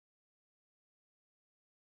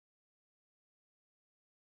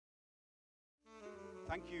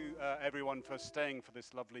Thank you, everyone, for staying for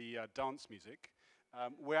this lovely dance music.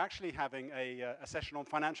 We're actually having a session on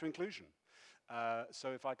financial inclusion.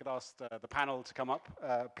 So if I could ask the panel to come up,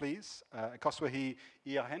 please. Ekoswahi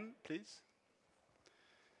Iahen, please.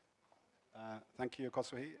 Thank you,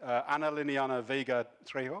 Ekoswahi. Ana Liliana Vega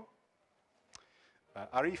Trejo.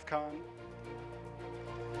 Arif Khan.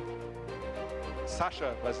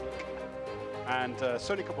 Sasha Beslik. And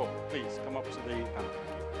Soni Kapoor, please come up to the panel.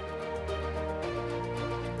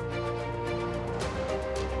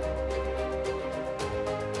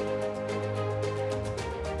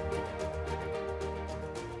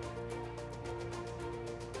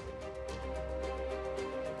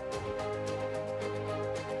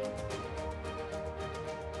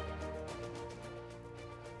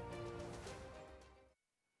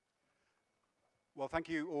 Well, thank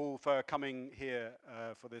you all for coming here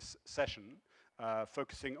for this session,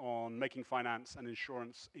 focusing on making finance and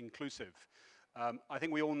insurance inclusive. I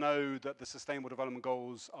think we all know that the Sustainable Development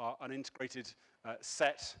Goals are an integrated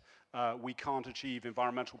set. We can't achieve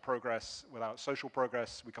environmental progress without social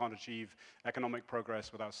progress. We can't achieve economic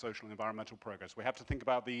progress without social and environmental progress. We have to think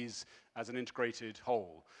about these as an integrated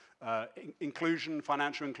whole. Inclusion,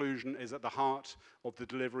 financial inclusion, is at the heart of the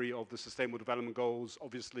delivery of the Sustainable Development Goals,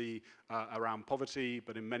 obviously around poverty,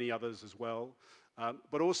 but in many others as well.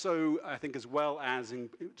 But also, I think, as well as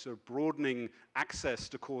in sort of broadening access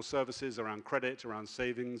to core services around credit, around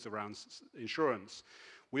savings, around insurance.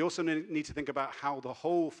 We also need to think about how the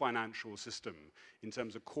whole financial system, in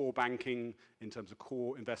terms of core banking, in terms of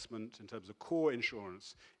core investment, in terms of core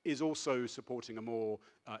insurance, is also supporting a more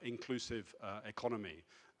inclusive economy.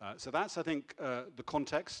 So that's, I think, the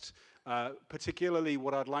context. Particularly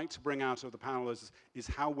what I'd like to bring out of the panel is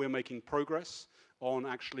how we're making progress on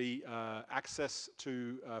actually access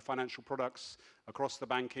to financial products across the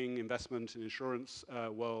banking, investment, and insurance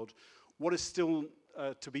world. What is still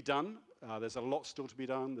to be done? There's a lot still to be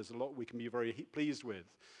done. There's a lot we can be very pleased with.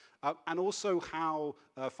 And also how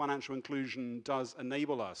financial inclusion does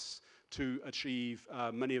enable us to achieve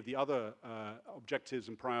many of the other objectives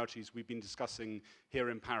and priorities we've been discussing here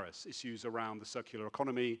in Paris. Issues around the circular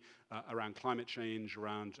economy, around climate change,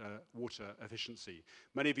 around water efficiency.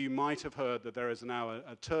 Many of you might have heard that there is now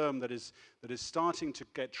a term that is starting to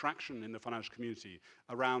get traction in the financial community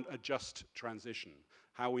around a just transition.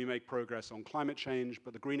 How we make progress on climate change,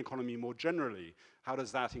 but the green economy more generally, how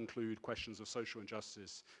does that include questions of social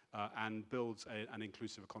injustice and builds an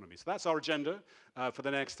inclusive economy? So that's our agenda for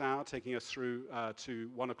the next hour, taking us through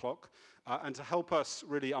to 1 o'clock. And to help us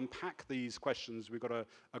really unpack these questions, we've got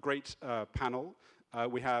a great panel.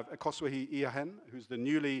 We have Ekoswahi Iahen, who's the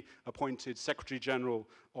newly appointed Secretary General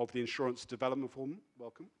of the Insurance Development Forum.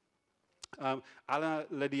 Welcome. Ana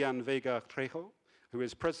Liliana Vega Trejo, who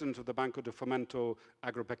is President of the Banco de Fomento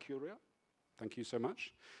Agropecuaria. Thank you so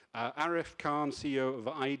much. Arif Khan, CEO of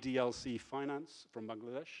IDLC Finance from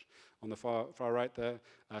Bangladesh, on the far right there.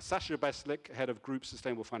 Sasha Beslik, Head of Group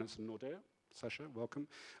Sustainable Finance in Nordea. Sasha, welcome.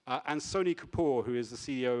 And Soni Kapoor, who is the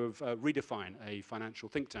CEO of Redefine, a financial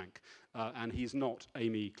think tank. And he's not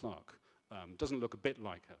Amy Clark. Doesn't look a bit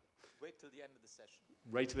like her. Wait till the end of the session.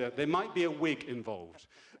 Right there. There might be a wig involved.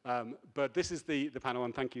 But this is the panel,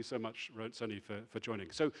 and thank you so much, Soni, for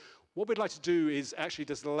joining. So what we'd like to do is actually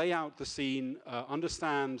just lay out the scene,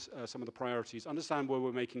 understand some of the priorities, understand where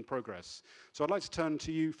we're making progress. So I'd like to turn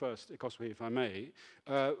to you first, Ekoswahi, if I may.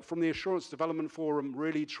 From the Insurance Development Forum,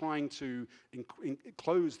 really trying to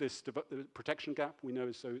close this protection gap we know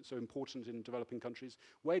is so important in developing countries.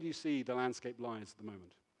 Where do you see the landscape lies at the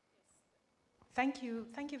moment? Thank you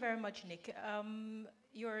very much, Nick.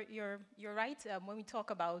 You're right. When we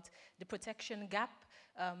talk about the protection gap,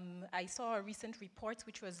 I saw a recent report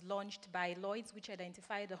which was launched by Lloyd's, which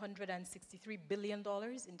identified $163 billion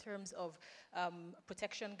in terms of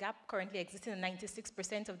protection gap currently existing, and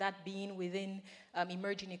 96% of that being within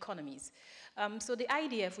emerging economies. So the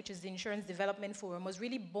IDF, which is the Insurance Development Forum, was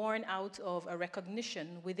really born out of a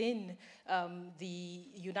recognition within the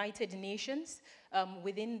United Nations,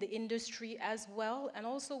 within the industry as well, and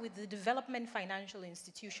also with the development financial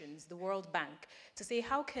institutions, the World Bank, to say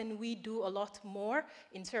how can we do a lot more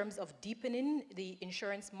in terms of deepening the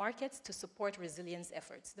insurance markets to support resilience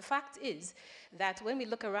efforts. The fact is that when we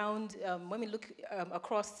look around,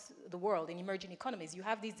 across the world in emerging economies, you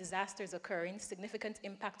have these disasters occurring, significant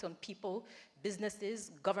impact on people,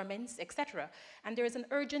 businesses, governments, etc. And there is an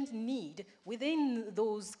urgent need within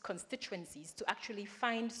those constituencies to actually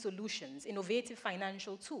find solutions, innovative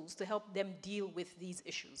financial tools to help them deal with these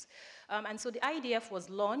issues. And so the IDF was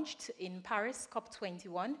launched in Paris,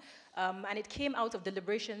 COP21, And it came out of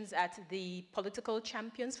deliberations at the Political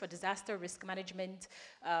Champions for Disaster Risk Management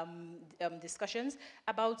discussions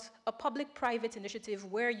about a public-private initiative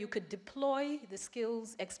where you could deploy the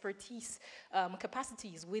skills, expertise,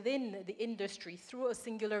 capacities within the industry through a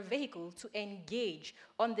singular vehicle to engage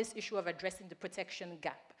on this issue of addressing the protection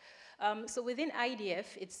gap. So within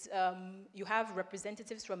IDF, you have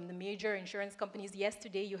representatives from the major insurance companies.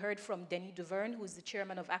 Yesterday, you heard from Denis Duverne, who's the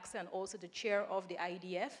chairman of AXA and also the chair of the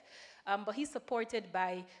IDF. But he's supported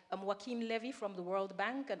by Joachim Levy from the World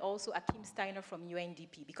Bank and also Akim Steiner from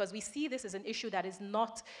UNDP, because we see this as an issue that is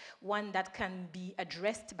not one that can be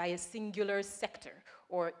addressed by a singular sector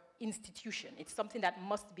or institution. It's something that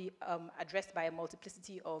must be addressed by a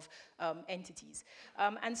multiplicity of entities.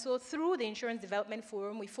 And so through the Insurance Development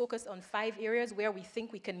Forum, we focus on 5 areas where we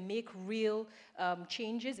think we can make real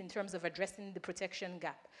changes in terms of addressing the protection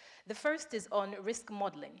gap. The first is on risk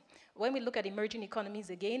modeling. When we look at emerging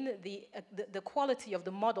economies, again, the quality of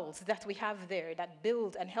the models that we have there that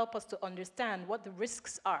build and help us to understand what the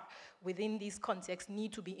risks are within these contexts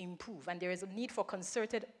need to be improved. And there is a need for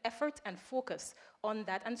concerted effort and focus on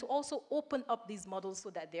that, and to also open up these models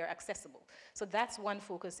so that they're accessible. So that's one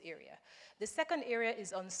focus area. The second area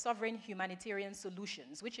is on sovereign humanitarian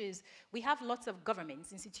solutions, which is, we have lots of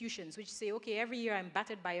governments, institutions, which say, okay, every year I'm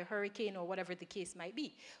battered by a hurricane or whatever the case might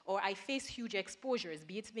be, or I face huge exposures,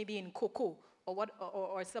 be it maybe in cocoa,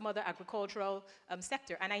 or some other agricultural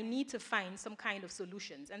sector, and I need to find some kind of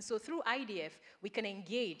solutions. And so through IDF, we can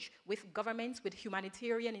engage with governments, with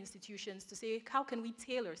humanitarian institutions to say, how can we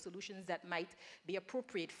tailor solutions that might be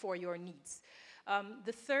appropriate for your needs?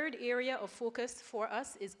 The third area of focus for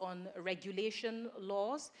us is on regulation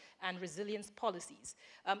laws and resilience policies.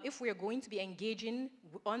 If we are going to be engaging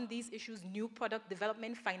on these issues, new product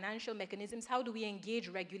development, financial mechanisms, how do we engage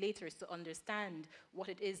regulators to understand what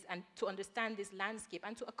it is and to understand this landscape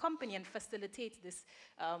and to accompany and facilitate this,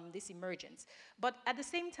 this emergence? But at the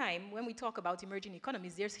same time, when we talk about emerging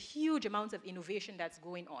economies, there's huge amounts of innovation that's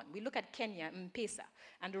going on. We look at Kenya, M-Pesa,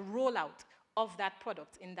 and the rollout of that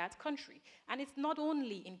product in that country. And it's not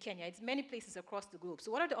only in Kenya, it's many places across the globe.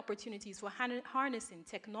 So what are the opportunities for harnessing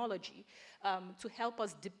technology to help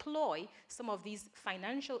us deploy some of these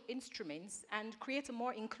financial instruments and create a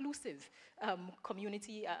more inclusive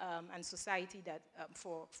community and society that,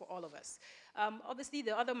 for all of us? Obviously,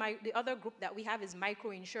 the other group that we have is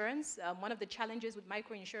microinsurance. One of the challenges with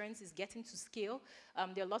microinsurance is getting to scale.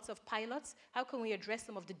 There are lots of pilots. How can we address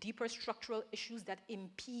some of the deeper structural issues that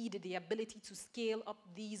impede the ability to scale up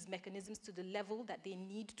these mechanisms to the level that they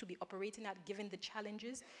need to be operating at, given the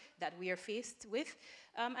challenges that we are faced with?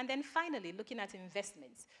 And then finally, looking at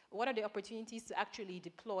investments. What are the opportunities to actually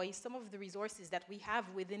deploy some of the resources that we have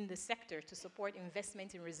within the sector to support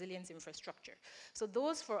investment in resilience infrastructure? So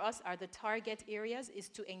those for us are the target areas, is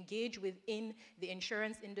to engage within the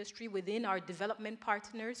insurance industry, within our development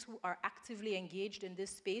partners who are actively engaged in this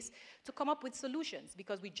space, to come up with solutions,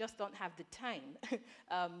 because we just don't have the time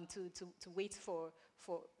to wait for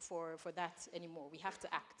that anymore. We have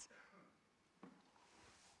to act.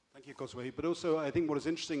 Thank you, Koswei. But also, I think what is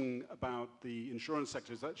interesting about the insurance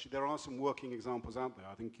sector is actually there are some working examples out there.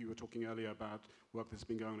 I think you were talking earlier about work that's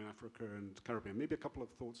been going on in Africa and Caribbean. Maybe a couple of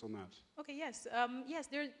thoughts on that. Okay, yes. Yes,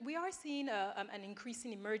 we are seeing an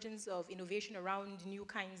increasing emergence of innovation around new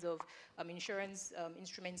kinds of insurance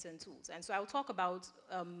instruments and tools. And so I'll talk about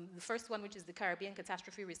the first one, which is the Caribbean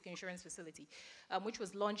Catastrophe Risk Insurance Facility, which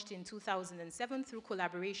was launched in 2007 through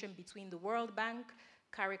collaboration between the World Bank,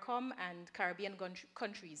 CARICOM, and Caribbean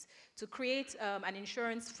countries to create an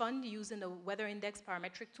insurance fund using the weather index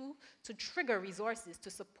parametric tool to trigger resources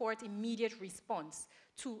to support immediate response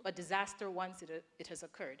to a disaster once it has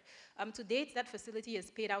occurred. To date, that facility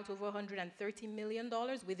has paid out over $130 million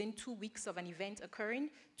within 2 weeks of an event occurring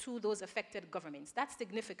to those affected governments. That's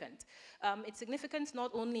significant. It's significant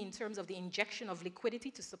not only in terms of the injection of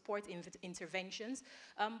liquidity to support interventions,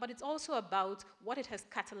 but it's also about what it has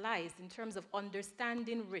catalyzed in terms of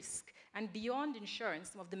understanding risk, and beyond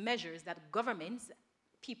insurance, some of the measures that governments,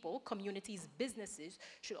 people, communities, businesses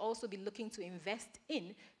should also be looking to invest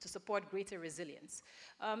in to support greater resilience.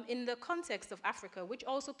 In the context of Africa, which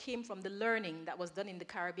also came from the learning that was done in the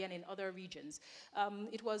Caribbean and other regions,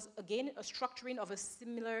 it was, again, a structuring of a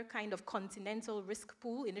similar kind of continental risk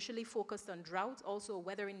pool, initially focused on drought, also a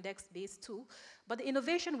weather index-based tool. But the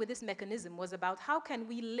innovation with this mechanism was about how can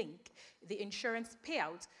we link the insurance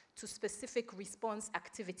payout to specific response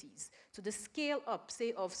activities, to the scale up,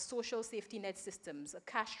 say, of social safety net systems, a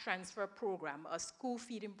cash transfer program, a school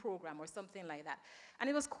feeding program, or something like that. And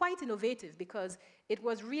it was quite innovative because it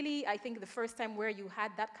was really, I think, the first time where you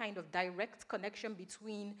had that kind of direct connection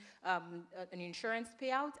between an insurance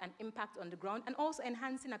payout and impact on the ground, and also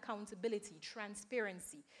enhancing accountability,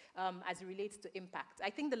 transparency, as it relates to impact. I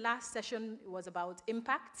think the last session was about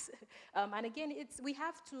impacts. And again,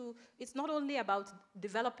 it's not only about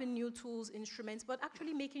developing new tools, instruments, but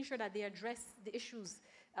actually making sure that they address the issues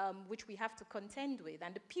which we have to contend with,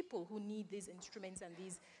 and the people who need these instruments and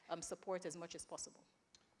these support as much as possible.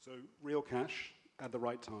 So real cash at the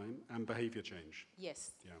right time and behavior change.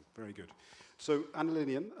 Yes. Yeah, very good. So Anna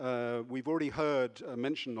Lilian, we've already heard a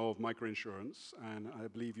mention of microinsurance, and I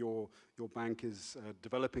believe your bank is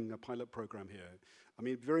developing a pilot program here. I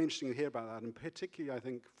mean, very interesting to hear about that, and particularly, I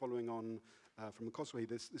think, following on from Kosway,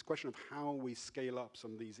 this question of how we scale up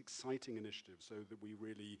some of these exciting initiatives so that we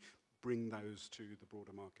really bring those to the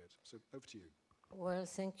broader market. So over to you. Well,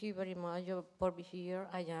 thank you very much for being here.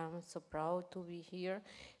 I am so proud to be here,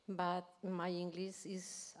 but my English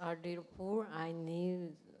is a little poor. I need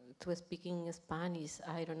to speak in Spanish.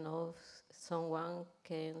 I don't know if someone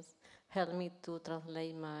can help me to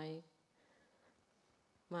translate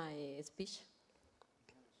my speech.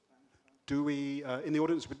 Do we, in the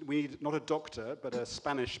audience, we need not a doctor, but a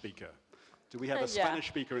Spanish speaker. Do we have a Spanish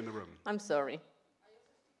speaker in the room? I'm sorry.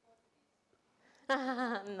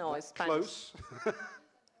 No, it's Spanish. Close.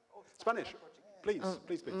 Spanish, please,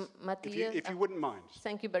 please. Matthias, if you wouldn't mind.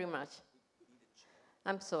 Thank you very much.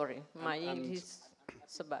 I'm sorry, my English is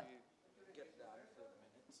so bad.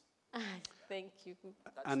 Thank you.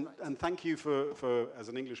 And thank you for, as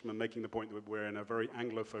an Englishman, making the point that we're in a very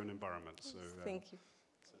Anglophone environment. So, thank you.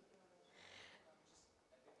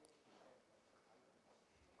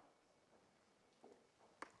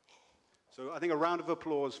 So I think a round of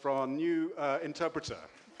applause for our new interpreter.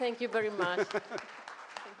 Thank you very much.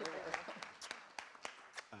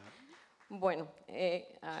 Bueno,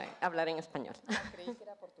 hablar en español. Creí que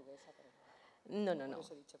era portuguesa, pero No.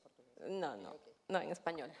 dicho portugués. No, en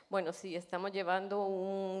español. Bueno, sí, estamos llevando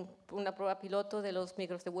una prueba piloto de los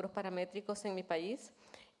microseguros paramétricos en mi país.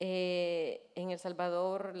 En El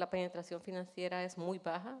Salvador la penetración financiera es muy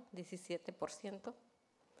baja, 17%.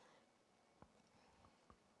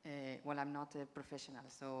 Well, I'm not a professional,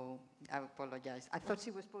 so I apologize. I thought she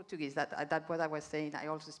was Portuguese. That's what I was saying. I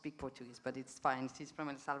also speak Portuguese, but it's fine. She's from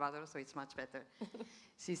El Salvador, so it's much better.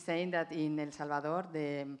 She's saying that in El Salvador,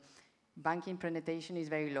 the banking penetration is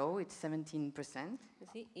very low. It's 17%.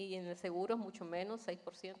 Sí, y en el seguro mucho menos,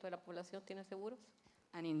 6% de la población tiene seguros.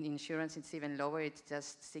 And in insurance, it's even lower. It's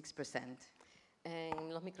just 6%.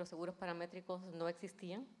 En los microseguros paramétricos no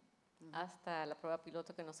existían hasta la prueba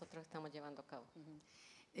piloto que nosotros estamos llevando a cabo.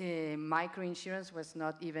 Microinsurance was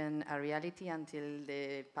not even a reality until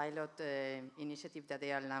the pilot initiative that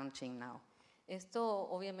they are launching now. Esto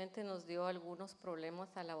obviamente nos dio algunos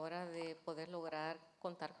problemas a la hora de poder lograr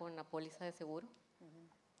contar con una póliza de seguro,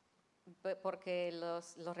 porque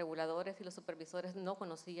los reguladores y los supervisores no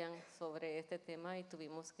conocían sobre este tema y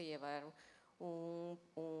tuvimos que llevar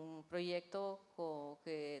un proyecto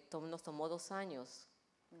que nos tomó 2 años.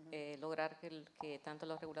 Lograr que tanto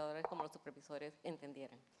los reguladores como los supervisores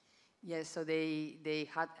entendieran. Yes, so they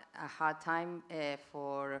had a hard time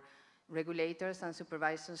for regulators and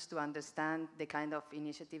supervisors to understand the kind of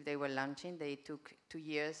initiative they were launching. They took 2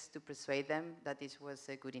 years to persuade them that this was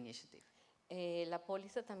a good initiative. La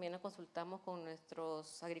póliza también la consultamos con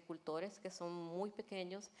nuestros agricultores, que son muy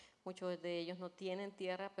pequeños. Muchos de ellos no tienen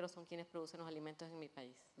tierra, pero son quienes producen los alimentos en mi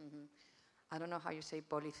país. I don't know how you say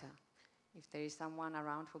póliza. If there is someone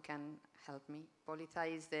around who can help me. Póliza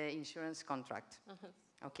is the insurance contract.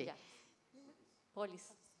 Okay. Yeah.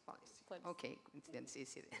 Policy. Okay, it's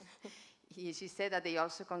easy. She said that they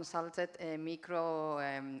also consulted micro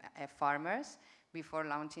farmers before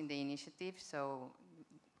launching the initiative, so...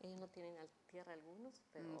 Ellos no tienen tierra algunos,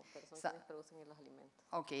 pero son quienes producen los alimentos.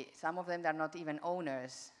 Okay, some of them are not even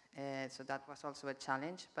owners, so that was also a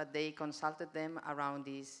challenge, but they consulted them around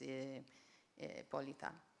this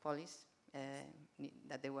policy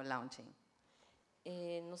that they were launching.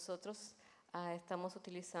 Nosotros estamos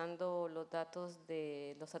utilizando los datos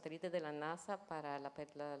de los satélites de la NASA para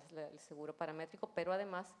el seguro paramétrico, pero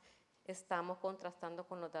además estamos contrastando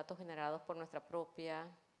con los datos generados por nuestra propia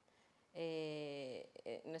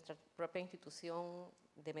institución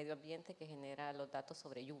de medio ambiente que genera los datos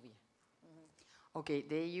sobre lluvia. Okay,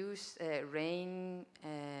 they use rain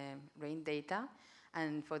data.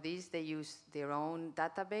 And for this, they use their own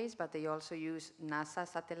database, but they also use NASA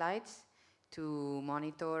satellites to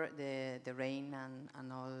monitor the rain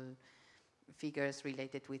and all figures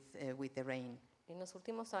related with the rain. En los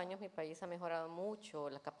últimos años mi país ha mejorado mucho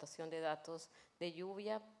la captación de datos de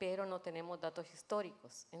lluvia, pero no tenemos datos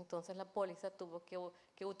históricos. Entonces la póliza tuvo que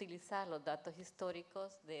utilizar los datos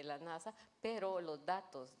históricos de la NASA, pero los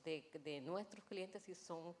datos de nuestros clientes sí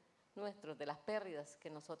son nuestros, de las pérdidas que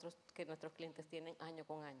nuestros clientes tienen año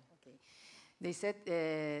con año. Okay. They said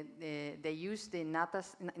they used the NASA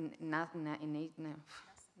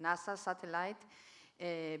satellite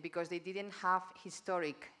because they didn't have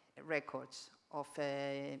historic records of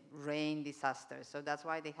rain disasters. So that's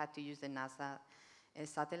why they had to use the NASA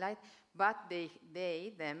satellite. But they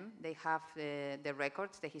have the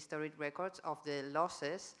records, the historic records of the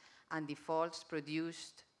losses and defaults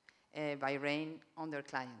produced by rain on their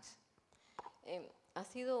clients. Ha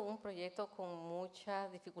sido un proyecto con muchas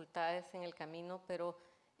dificultades en el camino, pero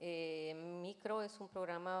Micro es un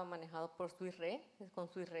programa manejado por SDGs. Con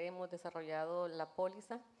SDGs hemos desarrollado la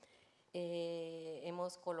póliza.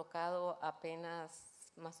 Hemos colocado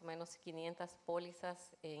apenas más o menos 500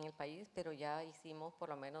 pólizas en el país, pero ya hicimos por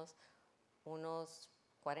lo menos unos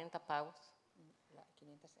 40 pagos.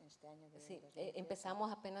 500 en este año. Sí, empezamos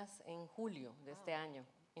apenas en julio de este año.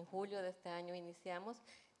 En julio de este año iniciamos,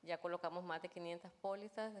 ya colocamos más de 500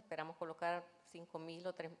 pólizas, esperamos colocar 5,000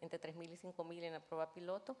 o entre 3,000 y 5,000 en la prueba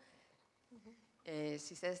piloto.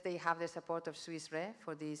 She says they have the support of Swiss Re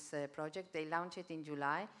for this project. They launched it in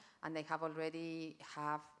July, and they have already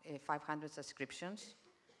 500 subscriptions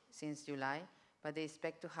since July, but they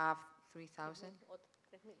expect to have 3,000,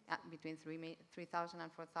 between 3,000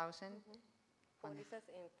 and 4,000. Pólizas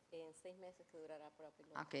en 6 meses que durará prueba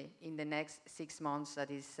piloto. Okay, in the next 6 months, that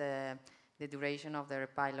is the duration of their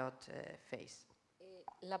pilot phase.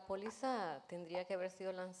 La póliza tendría que haber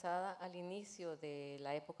sido lanzada al inicio de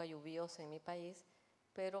la época lluviosa en mi país,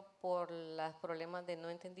 pero por los problemas de no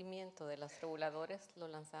entendimiento de los reguladores lo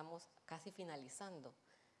lanzamos casi finalizando.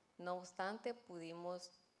 No obstante,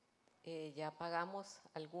 pudimos, ya pagamos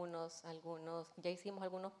ya hicimos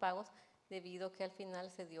algunos pagos debido a que al final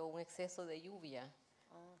se dio un exceso de lluvia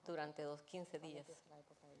durante 15 días,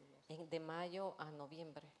 de mayo a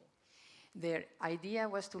noviembre. Their idea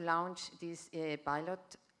was to launch this pilot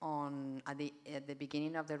at the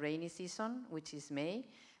beginning of the rainy season, which is May,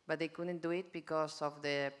 but they couldn't do it because of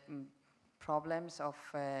the problems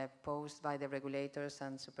posed by the regulators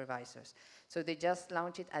and supervisors. So they just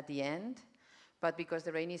launched it at the end, but because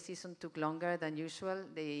the rainy season took longer than usual,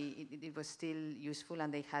 it was still useful,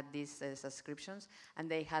 and they had these subscriptions, and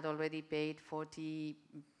they had already paid 40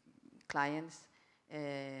 clients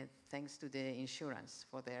thanks to the insurance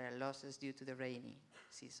for their losses due to the rainy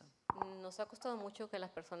season. Nos ha costado mucho que las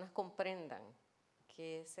personas comprendan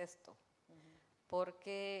qué es esto,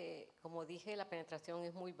 porque, como dije, la penetración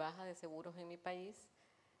es muy baja de seguros en mi país.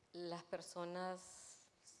 Las personas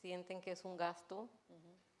sienten que es un gasto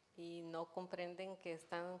y no comprenden que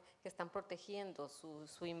están protegiendo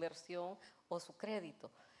su inversión o su crédito.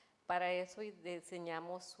 Para eso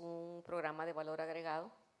diseñamos un programa de valor agregado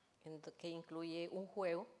que incluye un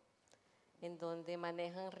juego en donde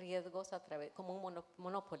manejan riesgos como un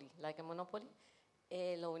Monopoly, like a Monopoly.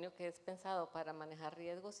 Lo único que es pensado para manejar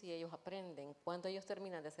riesgos, y ellos aprenden. Cuando ellos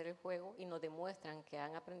terminan de hacer el juego y nos demuestran que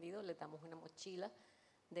han aprendido, les damos una mochila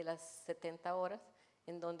de las 70 horas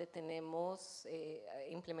en donde tenemos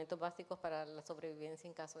implementos básicos para la sobrevivencia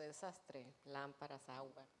en caso de desastre, lámparas,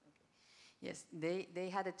 agua. Yes,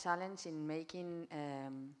 they had a challenge in making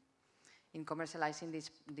in commercializing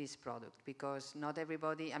this product, because not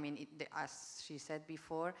everybody, I mean, as she said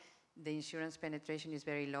before, the insurance penetration is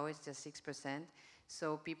very low, it's just 6%.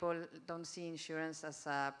 So people don't see insurance as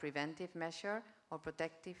a preventive measure or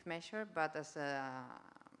protective measure, but as a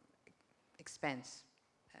expense,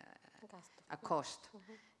 a cost.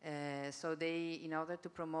 So they, in order to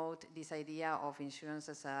promote this idea of insurance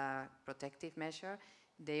as a protective measure,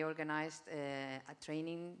 they organized a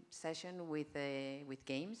training session with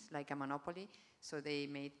games, like a Monopoly. So they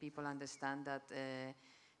made people understand that, if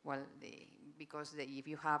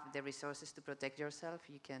you have the resources to protect yourself,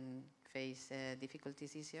 you can face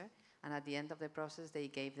difficulties easier. And at the end of the process, they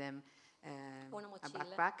gave them a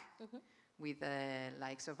backpack with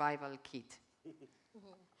a survival kit.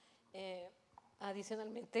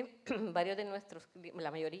 Adicionalmente,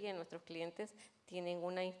 la mayoría de nuestros clientes tienen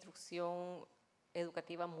una instrucción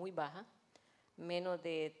educativa muy baja, menos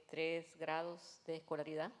de 3 grados de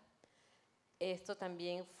escolaridad. Esto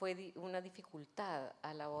también fue una dificultad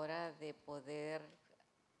a la hora de poder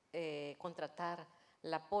contratar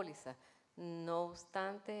la póliza. No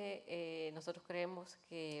obstante, nosotros creemos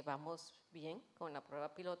que vamos bien con la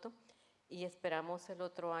prueba piloto y esperamos el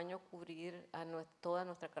otro año cubrir a toda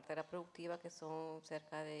nuestra cartera productiva, que son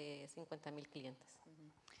cerca de 50,000 clientes.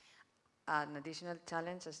 An additional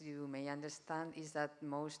challenge, as you may understand, is that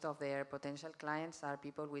most of their potential clients are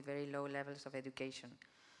people with very low levels of education.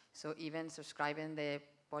 So even subscribing the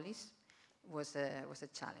policy was a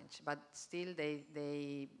challenge. But still,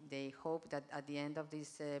 they hope that at the end of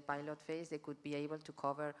this pilot phase, they could be able to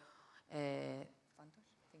cover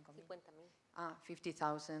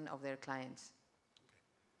 50,000 of their clients.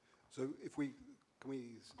 So if we,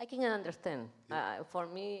 I can understand. Yeah. For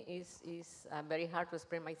me, it's very hard to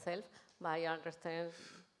explain myself, but I understand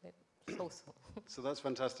that also. So that's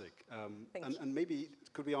fantastic. And maybe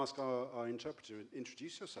could we ask our interpreter,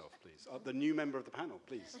 introduce yourself, please? The new member of the panel,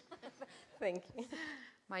 please. Thank you.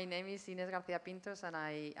 My name is Inés García Pintos, and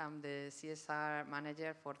I am the CSR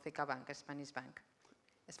manager for CECA Bank, a Spanish bank,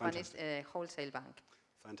 a Spanish wholesale bank.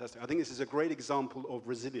 Fantastic. I think this is a great example of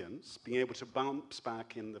resilience, being able to bounce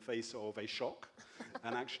back in the face of a shock,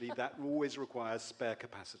 and actually that always requires spare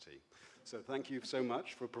capacity. So thank you so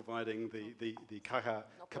much for providing the Caja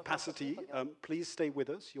capacity. Please stay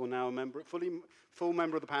with us. You're now a member, full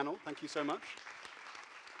member of the panel. Thank you so much.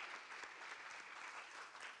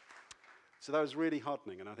 So that was really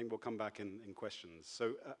heartening, and I think we'll come back in questions.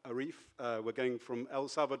 So Arif, we're going from El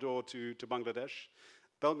Salvador to Bangladesh.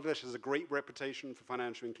 Bangladesh has a great reputation for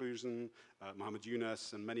financial inclusion, Muhammad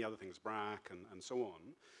Yunus and many other things, BRAC and so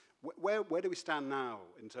on. Where do we stand now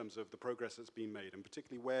in terms of the progress that's been made, and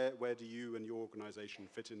particularly where do you and your organization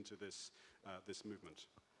fit into this movement?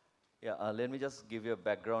 Yeah, let me just give you a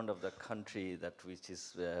background of the country which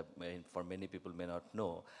is, for many people may not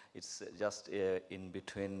know. It's just in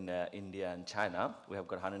between India and China. We have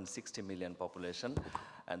got 160 million population,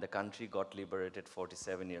 and the country got liberated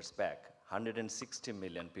 47 years back. 160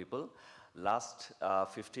 million people. Last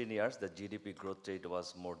 15 years, the GDP growth rate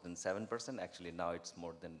was more than 7%. Actually, now it's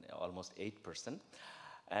more than almost 8%.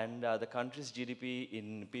 And the country's GDP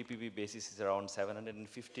in PPP basis is around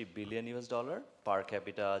 $750 billion US. Per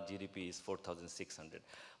capita GDP is 4,600.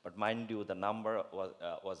 But mind you, the number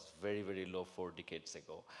was very, very low 4 decades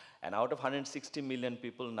ago. And out of 160 million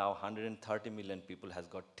people, now 130 million people has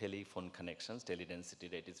got telephone connections. Tele-density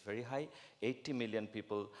rate is very high. 80 million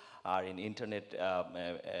people are in internet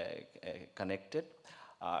connected.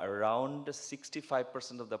 Around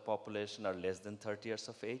 65% of the population are less than 30 years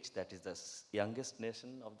of age. That is the youngest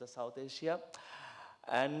nation of the South Asia.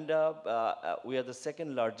 And we are the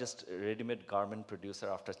second largest ready-made garment producer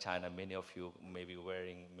after China. Many of you may be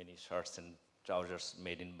wearing many shirts and trousers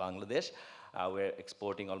made in Bangladesh. We're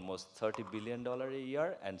exporting almost $30 billion a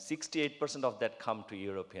year, and 68% of that come to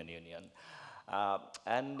European Union.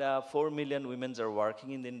 4 million women are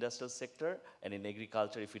working in the industrial sector, and in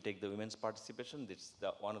agriculture, if you take the women's participation, this is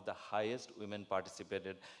one of the highest women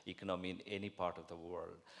participated economy in any part of the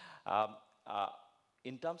world.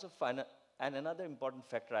 In terms of finance, and another important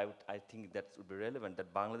factor I think that would be relevant,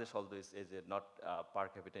 that Bangladesh, although is not per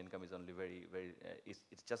capita income is only very, very,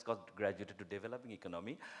 it's just got graduated to developing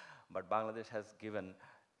economy, but Bangladesh has given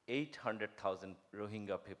 800,000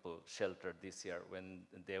 Rohingya people shelter this year when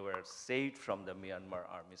they were saved from the Myanmar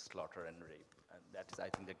army slaughter and rape. And that is, I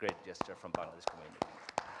think, the great gesture from Bangladesh community.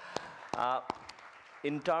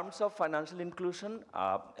 In terms of financial inclusion,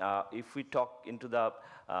 if we talk into the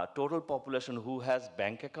total population who has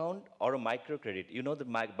bank account or a microcredit, you know that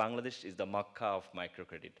Bangladesh is the Makkah of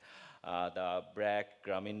microcredit. The BRAC,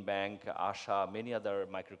 Grameen Bank, Asha, many other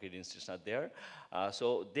microcredit institutions are there.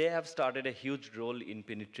 So they have started a huge role in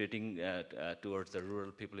penetrating towards the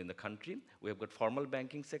rural people in the country. We have got formal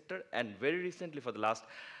banking sector, and very recently for the last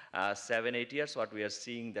 7-8 years, what we are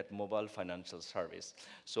seeing that mobile financial service.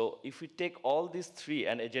 So if we take all these three,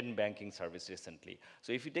 and agent banking service recently.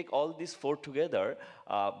 So if you take all these four together,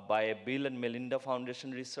 by a Bill and Melinda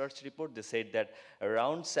Foundation research report, they said that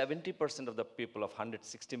around 70% of the people of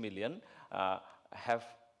 160 million have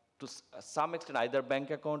to some extent either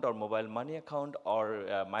bank account or mobile money account or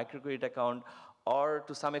microcredit account or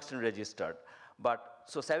to some extent registered. But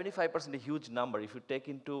so 75% a huge number. If you take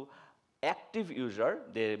into active user,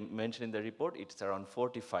 they mentioned in the report, it's around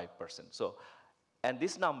 45%. So, and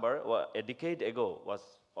this number a decade ago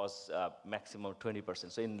was maximum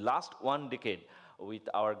 20%. So in last 1 decade, with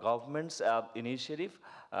our government's initiative,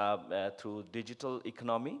 through digital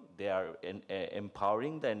economy. They are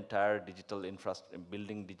empowering the entire digital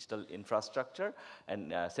building digital infrastructure.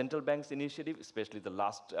 And central bank's initiative, especially the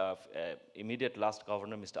last, immediate last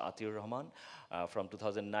governor, Mr. Atiur Rahman, from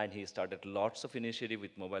 2009, he started lots of initiative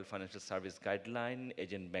with mobile financial service guideline,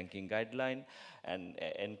 agent banking guideline, and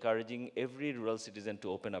encouraging every rural citizen to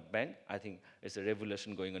open a bank. I think it's a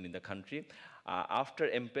revolution going on in the country. After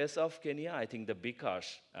M-Pesa of Kenya, I think the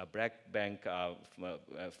bKash, BRAC Bank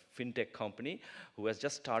fintech company, who has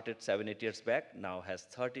just started 7-8 years back, now has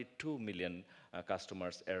 32 million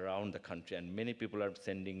customers around the country, and many people are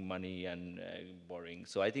sending money and borrowing.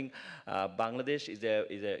 So I think Bangladesh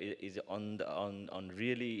is on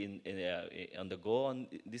really on the go on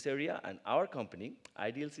this area, and our company,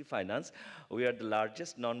 IDLC Finance, we are the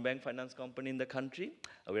largest non-bank finance company in the country.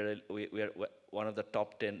 We are one of the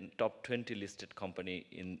top 20 listed company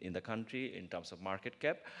in the country in terms of market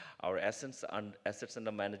cap. Our assets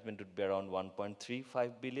under management would be around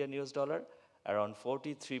 $1.35 billion US. Around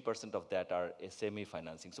 43% of that are SME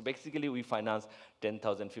financing. So basically, we finance $10,000,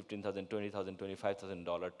 $15,000, $20,000,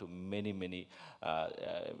 $25,000 to many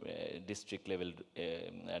district level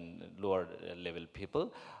and lower level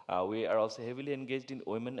people. We are also heavily engaged in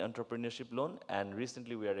women entrepreneurship loan, and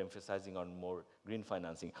recently we are emphasizing on more green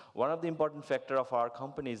financing. One of the important factor of our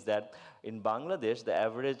company is that in Bangladesh, the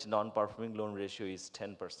average non-performing loan ratio is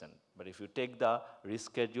 10%. But if you take the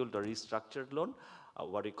rescheduled or restructured loan,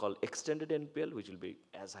 what we call extended NPL, which will be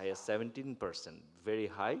as high as 17%, very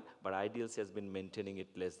high, but IDLC has been maintaining it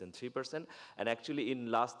less than 3%. And actually, in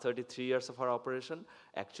last 33 years of our operation,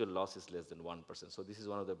 actual loss is less than 1%. So this is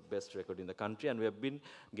one of the best record in the country, and we have been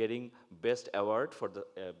getting best award for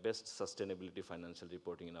the best sustainability financial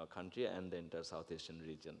reporting in our country and the entire South Asian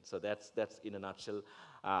region. So that's in a nutshell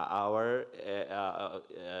our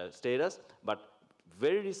status. But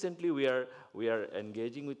very recently, we are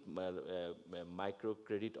engaging with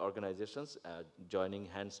microcredit organizations, joining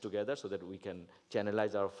hands together so that we can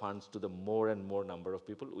channelize our funds to the more and more number of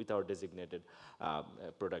people with our designated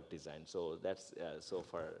product design. So that's so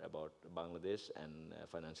far about Bangladesh and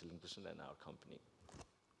financial inclusion and our company.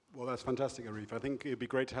 Well, that's fantastic, Arif. I think it'd be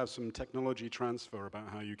great to have some technology transfer about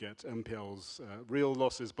how you get MPLs, real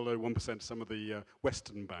losses below 1% to some of the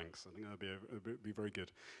Western banks. I think that would be very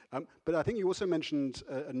good. But I think you also mentioned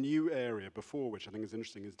a new area before, which I think is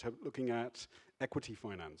interesting, is looking at equity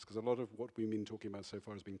finance, because a lot of what we've been talking about so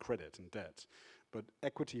far has been credit and debt. But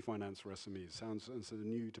equity finance for SMEs sounds a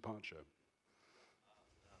new departure.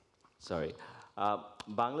 Sorry.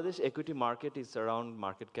 Bangladesh equity market is around,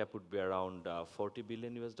 market cap would be around $40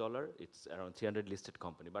 billion US. It's around 300 listed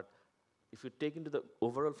company. But if you take into the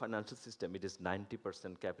overall financial system, it is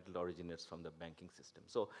 90% capital originates from the banking system.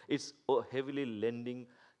 So it's heavily lending,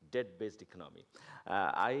 debt-based economy.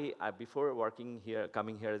 I before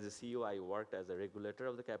coming here as a CEO, I worked as a regulator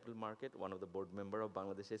of the capital market, one of the board member of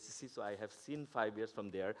Bangladesh SEC. So I have seen 5 years from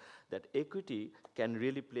there that equity can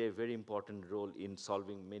really play a very important role in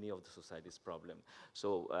solving many of the society's problem.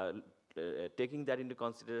 So taking that into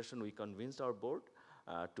consideration, we convinced our board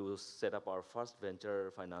to set up our first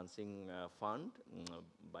venture financing fund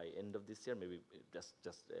by end of this year, maybe just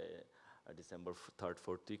December 3rd,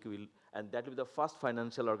 4th week, and that will be the first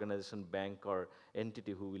financial organization, bank or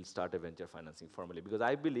entity who will start a venture financing formally. Because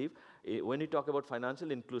I believe when you talk about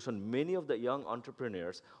financial inclusion, many of the young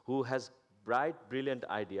entrepreneurs who has brilliant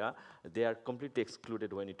idea, they are completely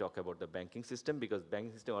excluded when you talk about the banking system, because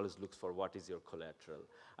banking system always looks for what is your collateral.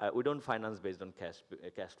 We don't finance based on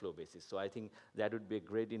cash flow basis. So I think that would be a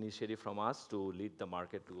great initiative from us to lead the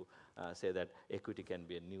market to say that equity can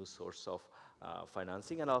be a new source of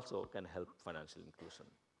financing and also can help financial inclusion.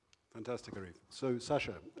 Fantastic, Arif. So,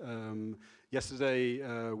 Sasha,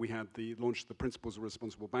 yesterday we had launched the Principles of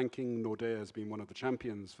Responsible Banking. Nordea has been one of the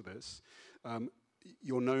champions for this.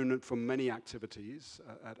 You're known for many activities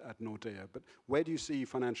at Nordea, but where do you see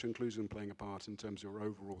financial inclusion playing a part in terms of your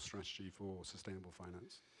overall strategy for sustainable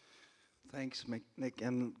finance? Thanks, Nick,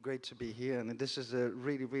 and great to be here. And this is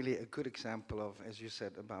really a good example of, as you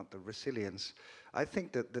said, about the resilience. I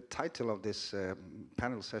think that the title of this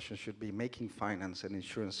panel session should be Making Finance and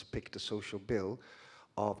Insurance Pick the Social Bill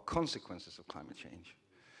of Consequences of Climate Change,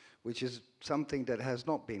 which is something that has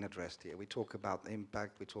not been addressed here. We talk about the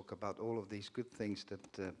impact, we talk about all of these good things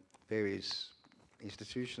that various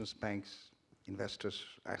institutions, banks, investors,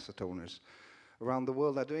 asset owners around the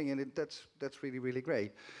world are doing, and that's really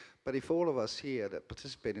great. But if all of us here that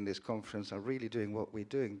participate in this conference are really doing what we're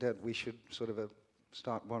doing, then we should sort of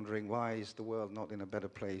start wondering, why is the world not in a better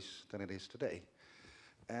place than it is today?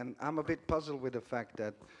 And I'm a bit puzzled with the fact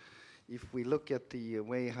that if we look at the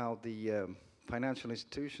way how the financial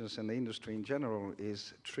institutions and the industry in general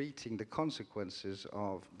is treating the consequences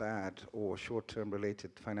of bad or short-term related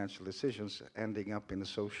financial decisions ending up in a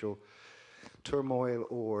social turmoil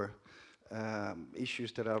or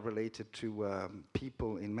issues that are related to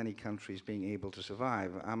people in many countries being able to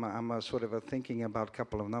survive. I'm sort of thinking about a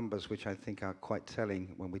couple of numbers which I think are quite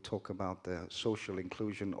telling when we talk about the social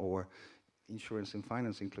inclusion or insurance and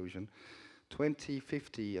finance inclusion.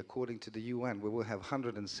 2050, according to the UN, we will have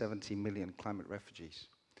 170 million climate refugees.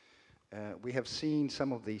 We have seen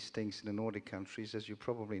some of these things in the Nordic countries. As you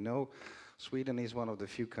probably know, Sweden is one of the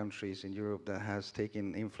few countries in Europe that has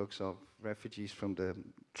taken influx of refugees from the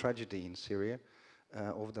tragedy in Syria.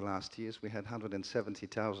 Over the last years, we had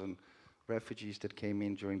 170,000 refugees that came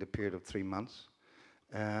in during the period of 3 months.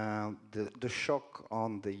 The shock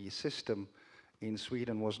on the system in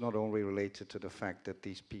Sweden was not only related to the fact that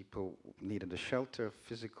these people needed a shelter,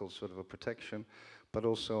 physical sort of a protection, but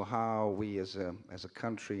also how we as a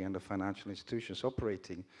country and the financial institutions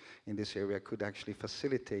operating in this area could actually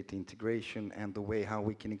facilitate the integration and the way how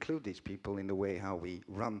we can include these people in the way how we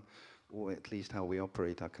run, or at least how we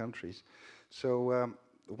operate our countries. So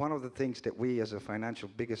one of the things that we as a financial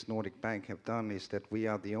biggest Nordic bank have done is that we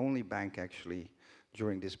are the only bank actually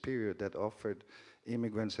during this period that offered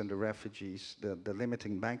immigrants and the refugees the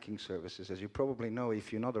limiting banking services. As you probably know,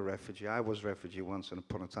 if you're not a refugee, I was a refugee once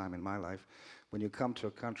upon a time in my life. When you come to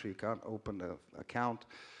a country, you can't open an account.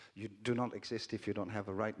 You do not exist if you don't have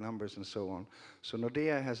the right numbers and so on. So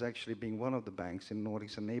Nordea has actually been one of the banks in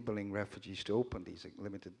Nordics enabling refugees to open these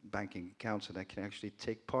limited banking accounts so they can actually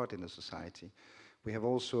take part in the society. We have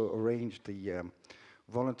also arranged the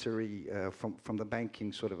voluntary, from the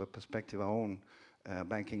banking sort of a perspective, our own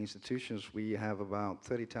banking institutions. We have about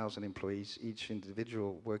 30,000 employees. Each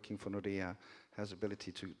individual working for Nordea has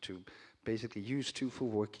ability to basically use 2 full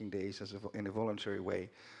working days in a voluntary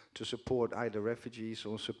way to support either refugees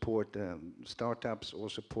or support startups or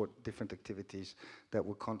support different activities that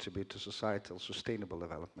will contribute to societal sustainable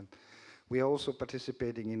development. We are also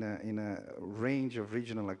participating in a range of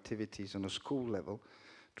regional activities on a school level,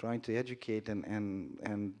 trying to educate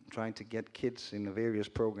and trying to get kids in the various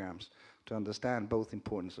programs to understand both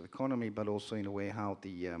importance of economy, but also in a way how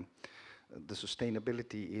the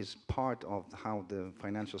sustainability is part of how the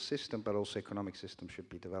financial system, but also economic system should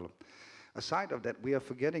be developed. Aside of that, we are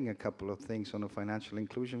forgetting a couple of things on the financial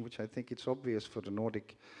inclusion, which I think it's obvious for the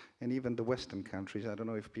Nordic and even the Western countries. I don't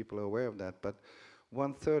know if people are aware of that, but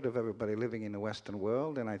 1/3 of everybody living in the Western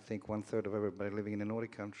world, and I think 1/3 of everybody living in the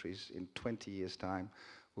Nordic countries in 20 years' time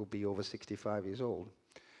will be over 65 years old.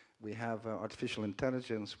 We have artificial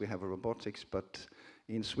intelligence, we have robotics, but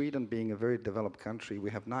in Sweden, being a very developed country,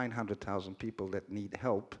 we have 900,000 people that need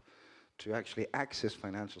help to actually access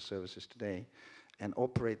financial services today and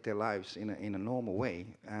operate their lives in a normal way.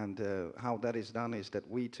 And how that is done is that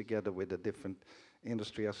we, together with the different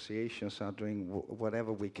industry associations, are doing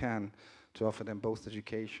whatever we can to offer them both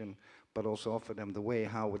education, but also offer them the way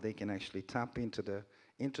how they can actually tap into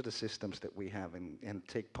the systems that we have and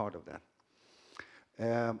take part of that.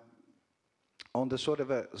 On the sort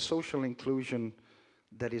of a social inclusion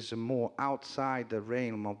that is more outside the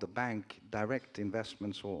realm of the bank direct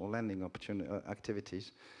investments or lending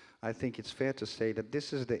activities, I think it's fair to say that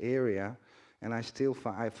this is the area, and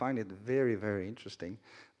I find it very, very interesting,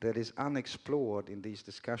 that is unexplored in these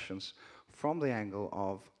discussions from the angle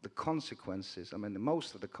of the consequences. I mean,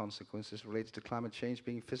 most of the consequences related to climate change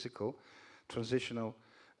being physical, transitional,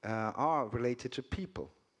 are related to people.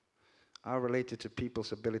 Are related to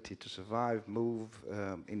people's ability to survive, move,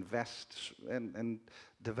 invest, and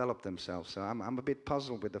develop themselves. So I'm a bit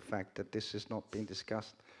puzzled with the fact that this is not being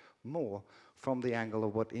discussed more from the angle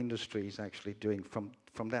of what industry is actually doing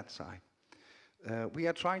from that side. We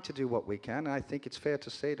are trying to do what we can, and I think it's fair to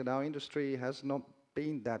say that our industry has not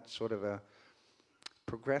been that sort of a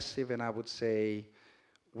progressive, and I would say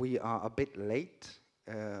we are a bit late.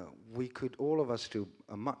 We could, all of us, do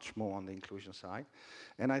much more on the inclusion side.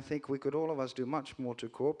 And I think we could, all of us, do much more to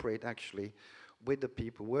cooperate, actually, with the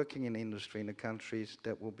people working in industry in the countries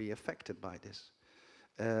that will be affected by this.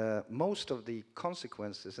 Most of the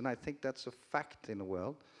consequences, and I think that's a fact in the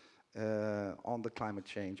world, of the climate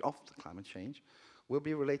change, will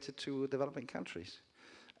be related to developing countries.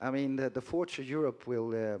 I mean, the fortune Europe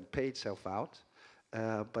will pay itself out.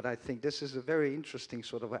 But I think this is a very interesting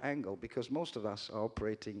sort of angle, because most of us are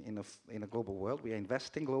operating in a global world. We are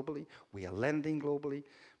investing globally, we are lending globally,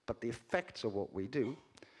 but the effects of what we do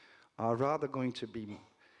are rather going to be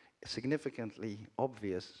significantly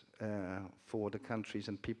obvious for the countries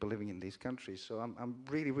and people living in these countries. So I'm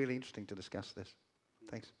really, really interested to discuss this.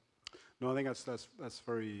 Thanks. No, I think that's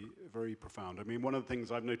very, very profound. I mean, one of the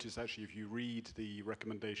things I've noticed actually, if you read the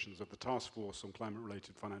recommendations of the Task Force on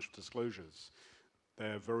Climate-Related Financial Disclosures,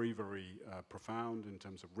 they're very, very profound in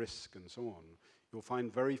terms of risk and so on. You'll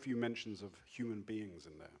find very few mentions of human beings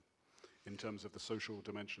in there, in terms of the social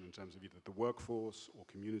dimension, in terms of either the workforce or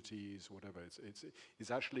communities, whatever.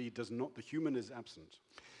 It's actually does not, the human is absent.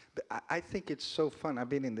 But I think it's so fun. I've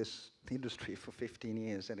been in this industry for 15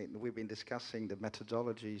 years, and we've been discussing the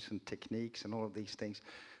methodologies and techniques and all of these things.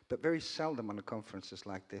 But very seldom on conferences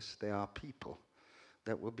like this, there are people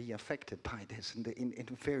that will be affected by this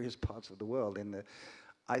in various parts of the world. And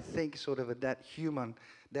I think sort of that human,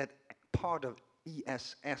 that part of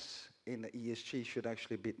ESS in the ESG should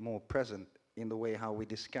actually be more present in the way how we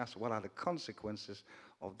discuss what are the consequences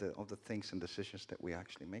of the things and decisions that we're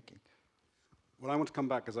actually making. Well, I want to come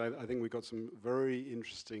back because I think we've got some very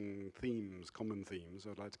interesting themes, common themes.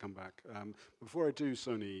 I'd like to come back. Before I do,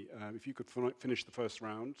 Sony, if you could finish the first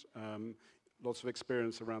round, lots of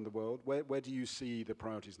experience around the world. Where do you see the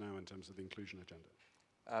priorities now in terms of the inclusion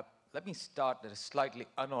agenda? Let me start at a slightly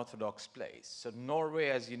unorthodox place. So Norway,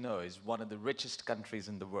 as you know, is one of the richest countries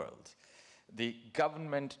in the world. The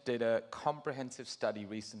government did a comprehensive study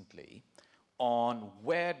recently on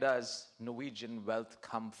where does Norwegian wealth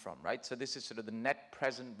come from, right? So this is sort of the net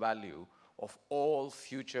present value of all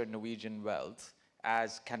future Norwegian wealth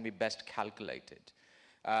as can be best calculated.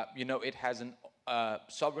 You know, it has a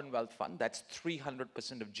sovereign wealth fund that's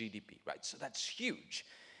 300% of GDP, right? So that's huge.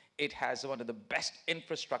 It has one of the best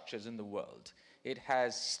infrastructures in the world. It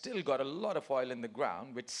has still got a lot of oil in the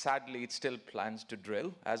ground, which sadly it still plans to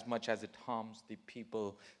drill as much as it harms the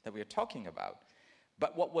people that we are talking about.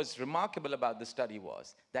 But what was remarkable about the study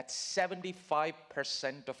was that 75%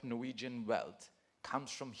 of Norwegian wealth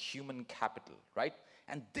comes from human capital, right?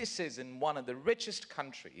 And this is in one of the richest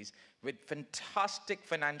countries with fantastic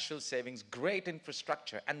financial savings, great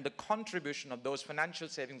infrastructure, and the contribution of those financial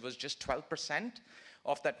savings was just 12%.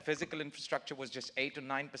 Of that physical infrastructure was just 8 or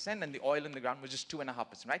 9%, and the oil in the ground was just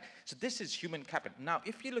 2.5%, right? So this is human capital. Now,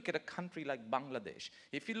 if you look at a country like Bangladesh,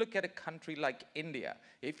 if you look at a country like India,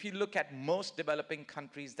 if you look at most developing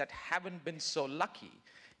countries that haven't been so lucky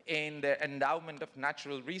in their endowment of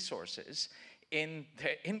natural resources, in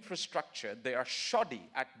their infrastructure, they are shoddy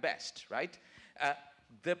at best, right?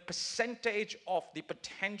 The percentage of the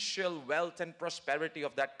potential wealth and prosperity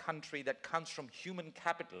of that country that comes from human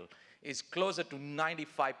capital is closer to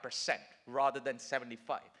 95% rather than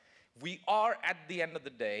 75. We are, at the end of the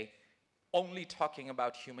day, only talking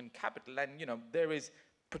about human capital. And, you know, there is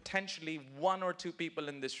potentially 1 or 2 people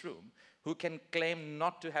in this room who can claim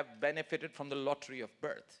not to have benefited from the lottery of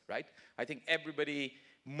birth, right? I think everybody,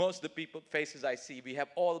 most of the people, faces I see, we have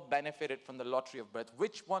all benefited from the lottery of birth.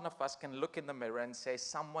 Which one of us can look in the mirror and say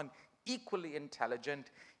someone equally intelligent,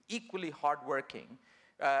 equally hardworking,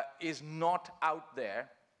 is not out there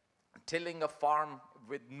tilling a farm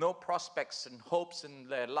with no prospects and hopes in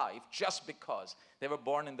their life just because they were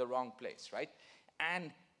born in the wrong place, right?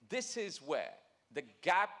 And this is where the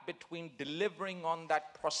gap between delivering on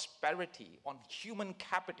that prosperity, on human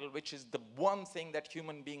capital, which is the one thing that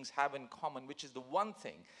human beings have in common, which is the one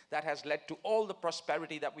thing that has led to all the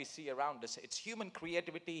prosperity that we see around us. It's human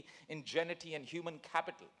creativity, ingenuity, and human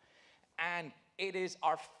capital. And it is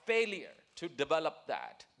our failure to develop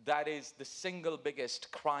that is the single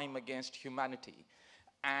biggest crime against humanity.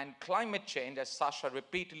 And climate change, as Sasha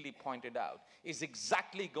repeatedly pointed out, is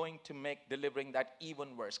exactly going to make delivering that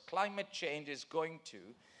even worse. Climate change is going to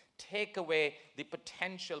take away the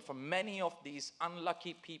potential for many of these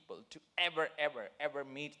unlucky people to ever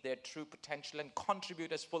meet their true potential and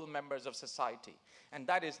contribute as full members of society. And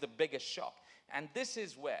that is the biggest shock. And this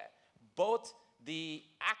is where both the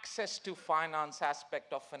access to finance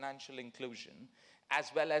aspect of financial inclusion as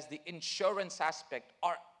well as the insurance aspect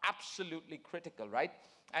are absolutely critical, right?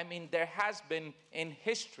 I mean, there has been in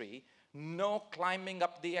history no climbing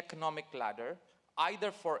up the economic ladder, either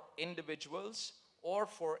for individuals or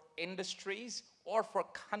for industries or for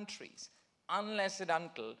countries, unless and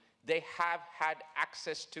until they have had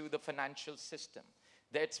access to the financial system.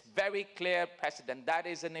 That's very clear precedent. That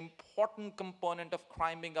is an important component of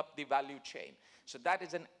climbing up the value chain. So that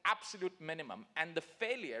is an absolute minimum. And the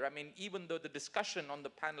failure, I mean, even though the discussion on the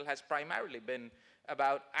panel has primarily been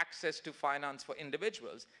about access to finance for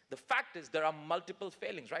individuals, the fact is there are multiple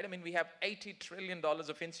failings, right? I mean, we have $80 trillion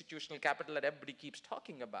of institutional capital that everybody keeps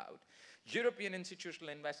talking about. European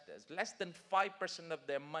institutional investors, less than 5% of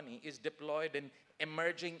their money is deployed in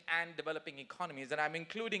emerging and developing economies, and I'm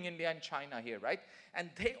including India and China here, right? And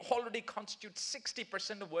they already constitute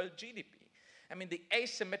 60% of world GDP. I mean, the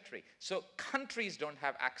asymmetry. So countries don't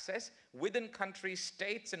have access. Within countries,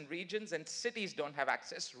 states and regions and cities don't have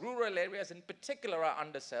access. Rural areas in particular are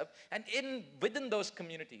underserved. And within those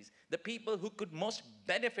communities, the people who could most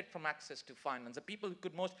benefit from access to finance, the people who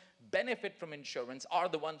could most benefit from insurance are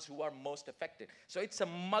the ones who are most affected. So it's a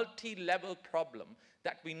multi-level problem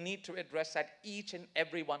that we need to address at each and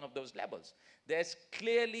every one of those levels. There's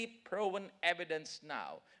clearly proven evidence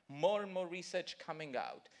now, more and more research coming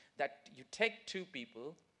out, that you take two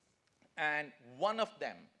people and one of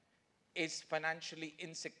them is financially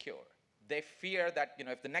insecure. They fear that,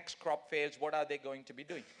 if the next crop fails, what are they going to be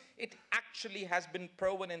doing? It actually has been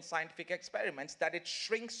proven in scientific experiments that it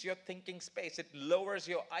shrinks your thinking space, it lowers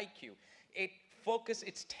your IQ, it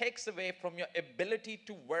takes away from your ability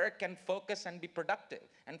to work and focus and be productive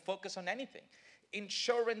and focus on anything.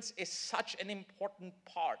 Insurance is such an important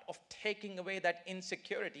part of taking away that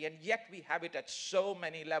insecurity, and yet we have it at so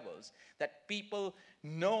many levels that people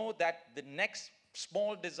know that the next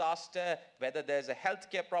small disaster, whether there's a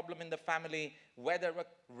healthcare problem in the family, whether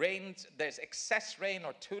there's excess rain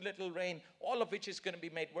or too little rain, all of which is going to be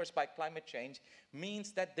made worse by climate change,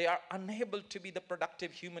 means that they are unable to be the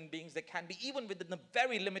productive human beings they can be, even within the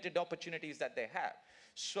very limited opportunities that they have.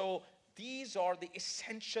 So these are the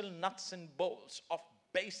essential nuts and bolts of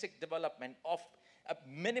basic development, of a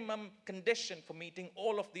minimum condition for meeting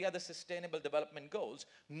all of the other sustainable development goals,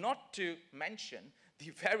 not to mention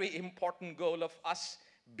the very important goal of us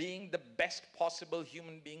being the best possible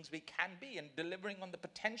human beings we can be and delivering on the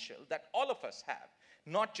potential that all of us have,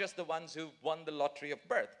 not just the ones who've won the lottery of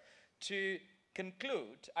birth. To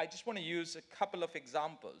conclude, I just want to use a couple of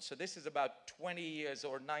examples. So this is about 20 years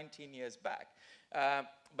or 19 years back.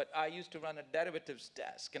 But I used to run a derivatives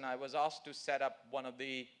desk, and I was asked to set up one of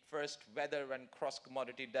the first weather and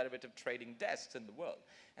cross-commodity derivative trading desks in the world.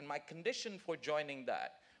 And my condition for joining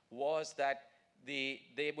that was that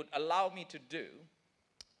they would allow me to do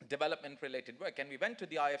development-related work. And we went to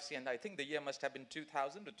the IFC, and I think the year must have been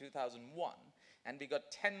 2000 or 2001, and we got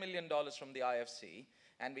 $10 million from the IFC,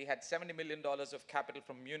 and we had $70 million of capital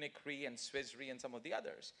from Munich Re and Swiss Re and some of the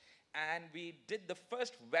others. And we did the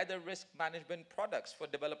first weather risk management products for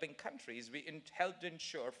developing countries. We helped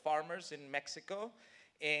insure farmers in Mexico,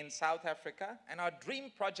 in South Africa, and our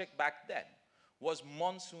dream project back then was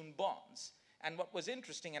monsoon bonds. And what was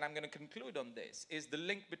interesting, and I'm going to conclude on this, is the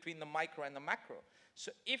link between the micro and the macro.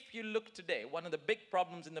 So if you look today, one of the big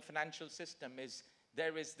problems in the financial system is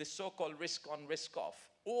there is this so-called risk on, risk off.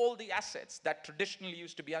 All the assets that traditionally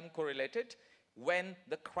used to be uncorrelated, when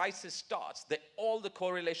the crisis starts, all the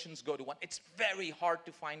correlations go to one. It's very hard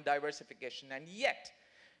to find diversification, and yet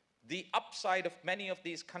the upside of many of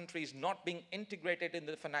these countries not being integrated in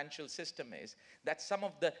the financial system is that some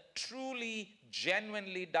of the truly,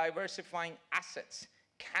 genuinely diversifying assets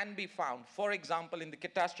can be found, for example, in the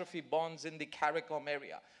catastrophe bonds in the CARICOM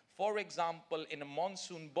area, for example, in a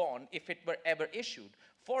monsoon bond, if it were ever issued,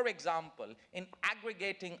 for example, in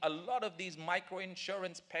aggregating a lot of these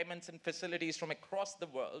micro-insurance payments and facilities from across the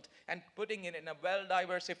world and putting it in a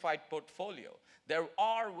well-diversified portfolio. There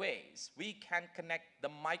are ways we can connect the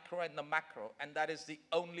micro and the macro, and that is the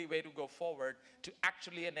only way to go forward to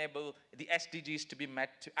actually enable the SDGs to be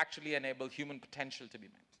met, to actually enable human potential to be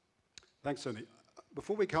met. Thanks, Tony.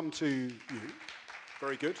 Before we come to you,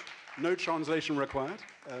 very good. No translation required.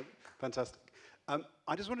 Fantastic.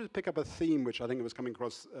 I just wanted to pick up a theme which I think was coming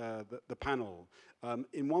across the panel.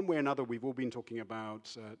 In one way or another, we've all been talking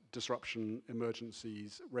about disruption,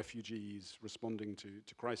 emergencies, refugees, responding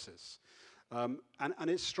to crisis. And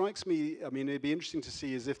it strikes me, I mean, it'd be interesting to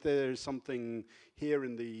see as if there is something here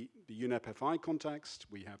in the UNEP FI context.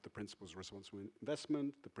 We have the principles of responsible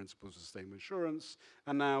investment, the principles of sustainable insurance,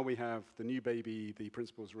 and now we have the new baby, the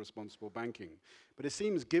principles of responsible banking. But it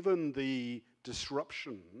seems, given the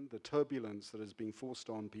disruption, the turbulence that is being forced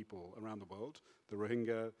on people around the world, the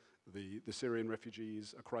Rohingya, the Syrian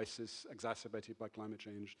refugees, a crisis exacerbated by climate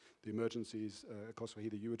change, the emergencies, Kosovo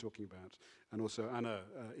that you were talking about, and also Anna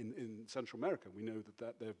in Central America. We know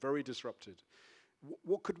that they're very disrupted.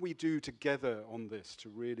 What could we do together on this to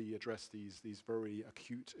really address these very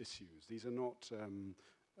acute issues? These are not,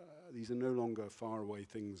 these are no longer far away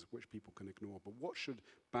things which people can ignore, but what should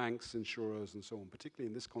banks, insurers, and so on, particularly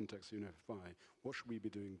in this context of UNFI, what should we be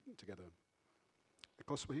doing together?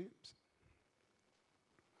 Kosovo.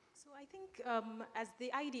 So I think as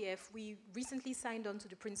the IDF, we recently signed on to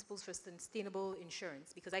the Principles for Sustainable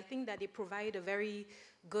Insurance, because I think that they provide a very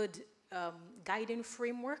good guiding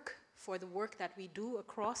framework for the work that we do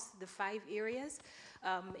across the 5 areas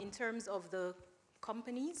in terms of the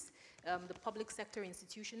companies the public sector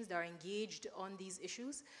institutions that are engaged on these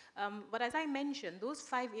issues. But as I mentioned, those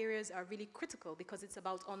 5 areas are really critical because it's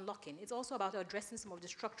about unlocking. It's also about addressing some of the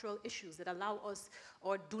structural issues that allow us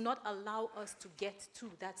or do not allow us to get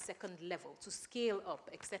to that second level, to scale up,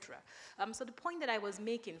 etc. So the point that I was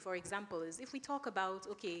making, for example, is if we talk about,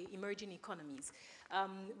 okay, emerging economies,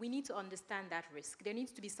 we need to understand that risk. There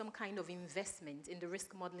needs to be some kind of investment in the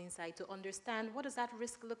risk modeling side to understand what does that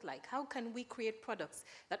risk look like? How can we create products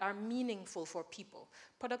that are meaningful for people?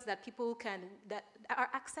 Products that people that are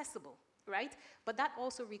accessible, right? But that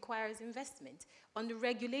also requires investment. On the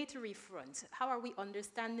regulatory front, how are we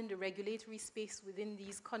understanding the regulatory space within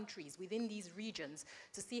these countries, within these regions,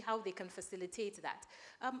 to see how they can facilitate that?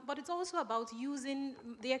 But it's also about using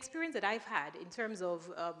the experience that I've had in terms of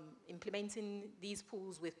implementing these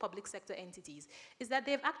pools with public sector entities, is that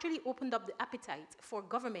they've actually opened up the appetite for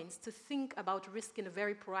governments to think about risk in a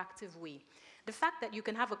very proactive way. The fact that you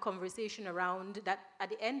can have a conversation around that, at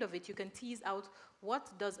the end of it, you can tease out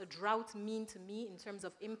what does a drought mean to me in terms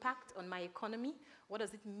of impact on my economy? What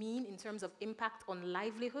does it mean in terms of impact on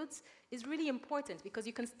livelihoods? Is really important because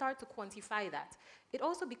you can start to quantify that. It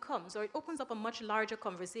also becomes, or it opens up a much larger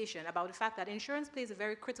conversation about the fact that insurance plays a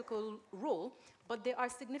very critical role, but there are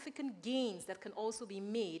significant gains that can also be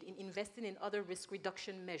made in investing in other risk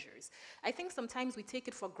reduction measures. I think sometimes we take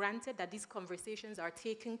it for granted that these conversations are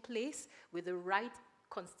taking place with the right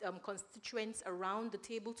constituents around the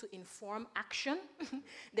table to inform action.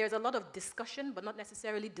 There's a lot of discussion, but not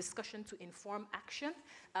necessarily discussion to inform action.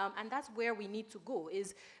 And that's where we need to go,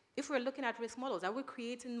 is if we're looking at risk models, are we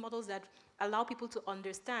creating models that allow people to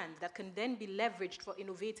understand, that can then be leveraged for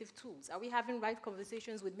innovative tools? Are we having right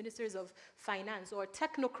conversations with ministers of finance or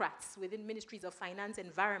technocrats within ministries of finance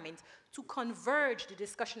environment to converge the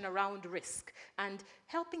discussion around risk and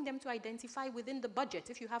helping them to identify within the budget,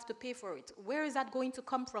 if you have to pay for it, where is that going to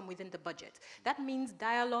come from within the budget? That means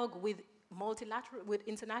dialogue with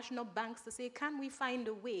international banks to say, can we find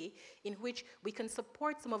a way in which we can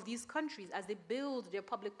support some of these countries as they build their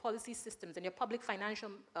public policy systems and their public financial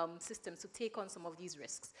systems to take on some of these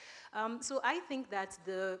risks? So I think that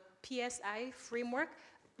the PSI framework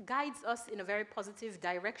guides us in a very positive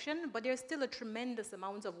direction, but there's still a tremendous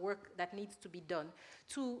amount of work that needs to be done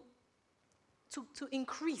to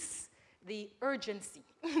increase the urgency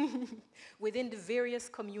within the various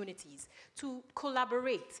communities, to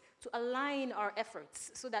collaborate, to align our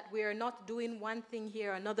efforts so that we are not doing one thing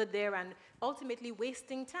here, another there, and ultimately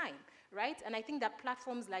wasting time, right? And I think that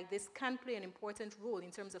platforms like this can play an important role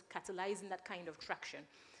in terms of catalyzing that kind of traction.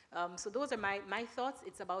 So those are my thoughts.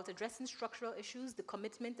 It's about addressing structural issues, the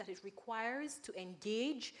commitment that it requires to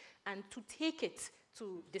engage and to take it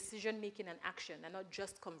to decision-making and action, and not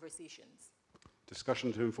just conversations.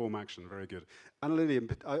 Discussion to inform action, very good. Anna-Lily,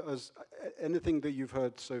 anything that you've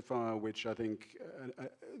heard so far which I think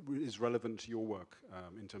is relevant to your work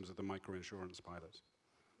in terms of the microinsurance pilot?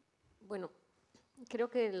 Bueno, creo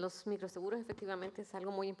que los microseguros efectivamente es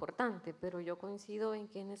algo muy importante, pero yo coincido en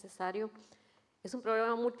que es necesario, es un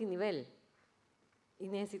programa multinivel y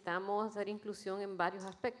necesitamos hacer inclusión en varios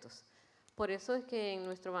aspectos. Por eso es que en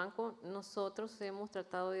nuestro banco nosotros hemos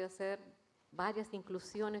tratado de hacer varias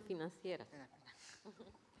inclusiones financieras.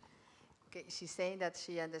 Okay, she's saying that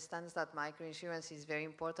she understands that microinsurance is very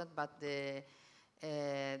important, but the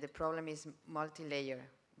problem is multi-layer.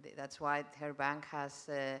 That's why her bank has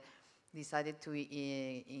decided to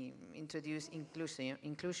introduce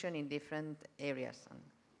inclusion in different areas.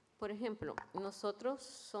 Por ejemplo, nosotros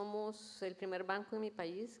somos el primer banco en mi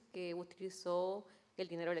país que utilizó el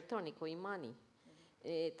dinero electrónico, e-money.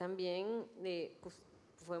 También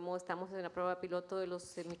estamos en la prueba piloto de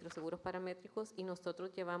los microseguros paramétricos y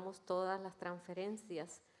nosotros llevamos todas las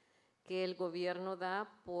transferencias que el gobierno da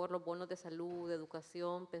por los bonos de salud, de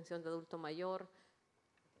educación, pensión de adulto mayor.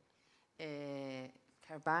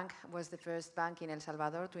 Her bank was the first bank in El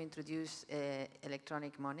Salvador to introduce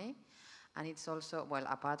electronic money, and it's also, well,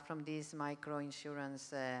 apart from this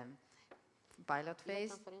microinsurance pilot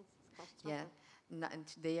phase, yeah.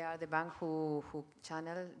 They are the bank who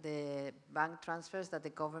channel the bank transfers that the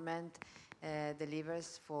government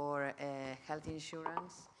delivers for health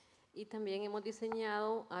insurance. Y también hemos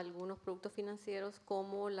diseñado algunos productos financieros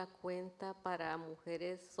como la cuenta para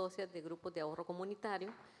mujeres socias de grupos de ahorro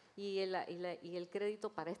comunitario y el crédito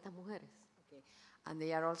para estas mujeres. Okay. And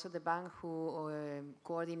they are also the bank who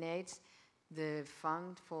coordinates the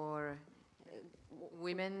fund for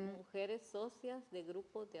women. Mujeres socias de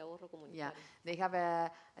grupos de ahorro comunitario. Yeah, they have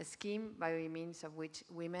a scheme by means of which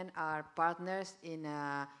women are partners in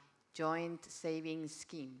a joint savings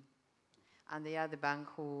scheme. And they are the bank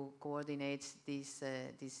who coordinates this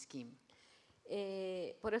scheme.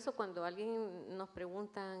 Por eso cuando alguien nos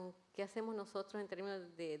preguntan qué hacemos nosotros en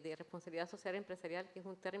términos de responsabilidad social empresarial, que es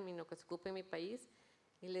un término que se ocupa en mi país,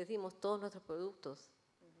 y le decimos todos nuestros productos,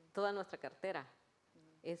 toda nuestra cartera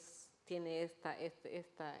tiene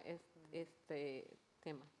este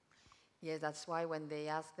tema. Yes, that's why when they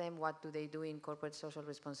ask them what do they do in corporate social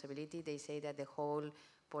responsibility, they say that the whole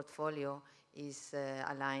portfolio is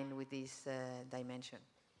aligned with this dimension.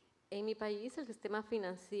 En mi país el sistema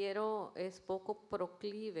financiero es poco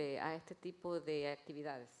proclive a este tipo de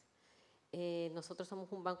actividades. Nosotros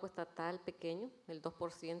somos un banco estatal pequeño, el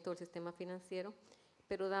 2% del sistema financiero,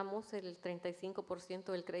 pero damos el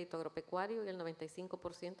 35% del crédito agropecuario y el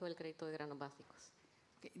 95% del crédito de granos básicos.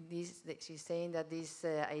 She's saying that these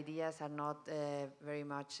ideas are not very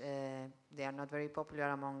much, they are not very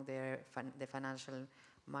popular among the financial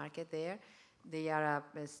market there. They are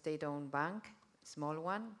a state-owned bank, small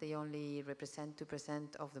one. They only represent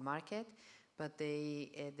 2% of the market, but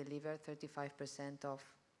they deliver 35% of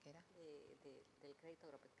del crédito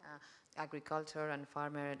agropecuario. Agriculture and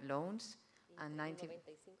farmer loans, and 95%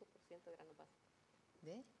 de granos básicos.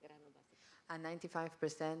 ¿De? Granos básicos. And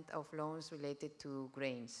 95% of loans related to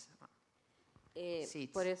grains.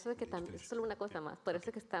 Seeds. Por eso es que también, solo una cosa más, por eso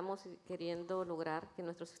es que estamos queriendo lograr que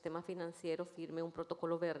nuestro sistema financiero firme un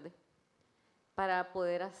protocolo verde para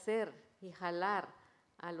poder hacer y jalar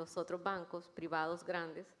a los otros bancos privados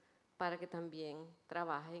grandes para que también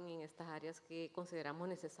trabajen en estas áreas que consideramos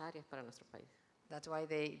necesarias para nuestro país. That's why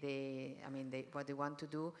what they want to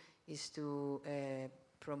do is to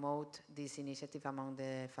promote this initiative among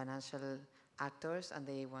the financial actors, and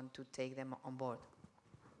they want to take them on board.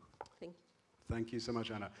 Thank you. Thank you so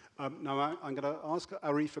much, Anna. Now I'm going to ask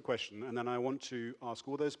Arif a question, and then I want to ask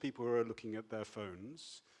all those people who are looking at their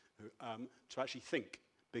phones to actually think,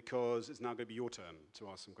 because it's now going to be your turn to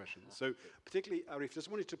ask some questions. So particularly, Arif,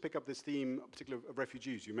 just wanted to pick up this theme, particularly of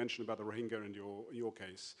refugees. You mentioned about the Rohingya in your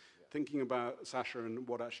case. Thinking about Sasha and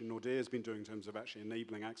what actually Nordea has been doing in terms of actually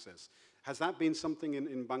enabling access. Has that been something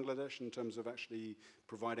in Bangladesh in terms of actually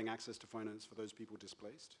providing access to finance for those people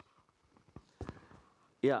displaced?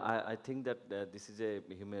 Yeah, I think that this is a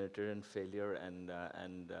humanitarian failure, and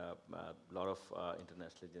a lot of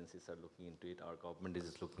international agencies are looking into it. Our government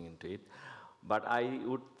is looking into it. But I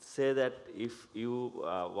would say that if you,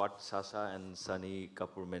 what Sasha and Sunny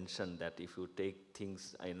Kapoor mentioned, that if you take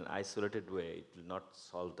things in an isolated way, it will not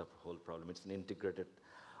solve the whole problem. It's an integrated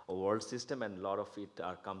world system, and a lot of it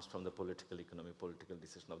comes from the political economy, political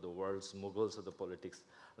decision of the world's moguls of the politics.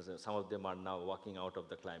 Some of them are now walking out of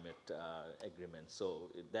the climate agreement.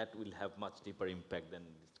 So that will have much deeper impact than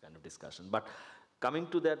this kind of discussion. But coming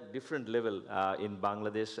to that different level in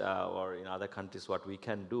Bangladesh or in other countries, what we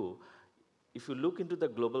can do, if you look into the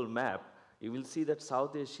global map, you will see that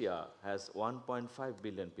South Asia has 1.5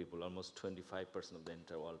 billion people, almost 25% of the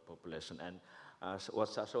entire world population. And what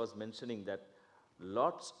Sasha was mentioning, that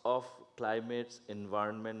lots of climate,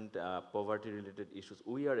 environment, poverty-related issues,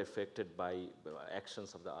 we are affected by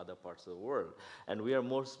actions of the other parts of the world. And we are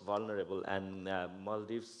most vulnerable. And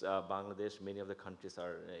Maldives, Bangladesh, many of the countries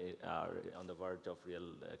are on the verge of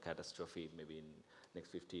real catastrophe, maybe in next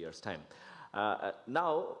 50 years' time.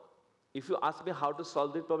 Now, if you ask me how to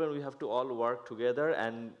solve this problem, we have to all work together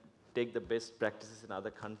and take the best practices in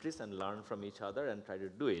other countries and learn from each other and try to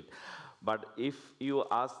do it. But if you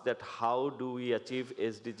ask that how do we achieve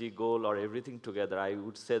SDG goal or everything together, I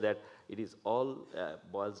would say that it is all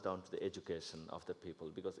boils down to the education of the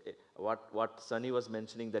people. Because what Sunny was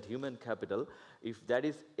mentioning, that human capital, if that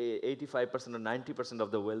is 85% or 90%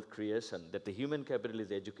 of the wealth creation, that the human capital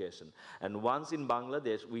is education. And once in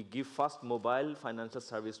Bangladesh, we give first mobile financial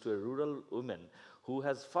service to a rural woman who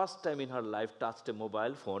has first time in her life touched a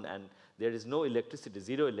mobile phone, and there is no electricity,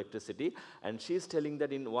 zero electricity, and she is telling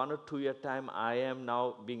that in 1 or 2 year time, I am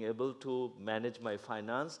now being able to manage my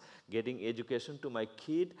finance, getting education to my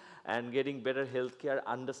kid, and getting better healthcare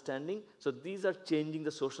understanding. So these are changing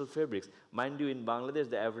the social fabrics. Mind you, in Bangladesh,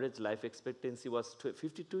 the average life expectancy was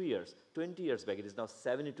 52 years. 20 years back, it is now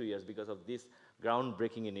 72 years because of these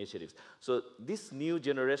groundbreaking initiatives. So this new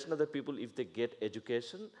generation of the people, if they get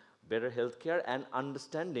education, better healthcare, and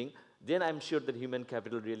understanding, then I'm sure that human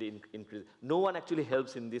capital really increases. No one actually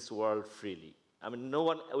helps in this world freely. I mean, no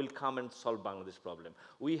one will come and solve Bangladesh problem.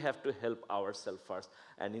 We have to help ourselves first.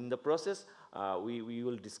 And in the process, we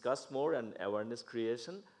will discuss more and awareness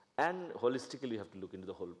creation, and holistically, you have to look into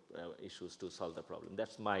the whole issues to solve the problem.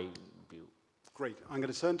 That's my view. Great. I'm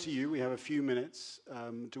going to turn to you. We have a few minutes.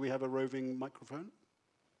 Do we have a roving microphone?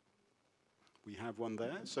 We have one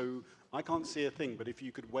there. So I can't see a thing, but if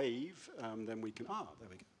you could wave, then we can. Ah, there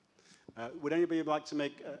we go. Would anybody like to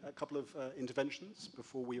make a couple of interventions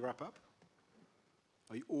before we wrap up?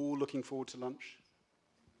 Are you all looking forward to lunch?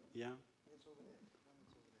 Yeah?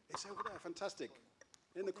 It's over there, fantastic.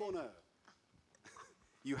 In the corner.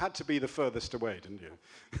 You had to be the furthest away, didn't you?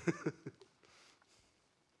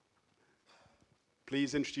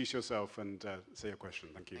 Please introduce yourself and say your question.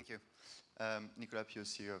 Thank you. Thank you. Nicolas Pio,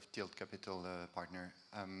 CEO of Tilt Capital Partner.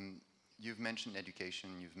 You've mentioned education,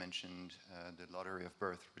 you've mentioned the lottery of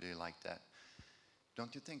birth, really like that.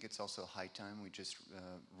 Don't you think it's also high time we just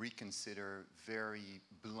reconsider very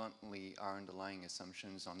bluntly our underlying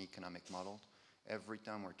assumptions on economic model? Every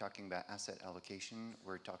time we're talking about asset allocation,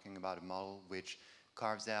 we're talking about a model which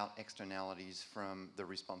carves out externalities from the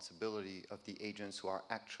responsibility of the agents who are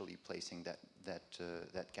actually placing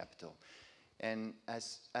that capital. And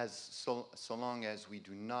so long as we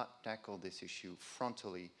do not tackle this issue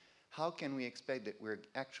frontally, how can we expect that we're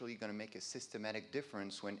actually going to make a systematic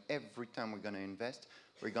difference when every time we're going to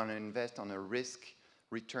invest on a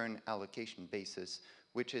risk-return allocation basis,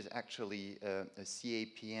 which is actually a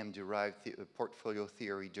CAPM-derived, portfolio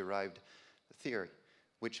theory-derived theory,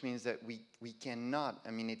 which means that we cannot,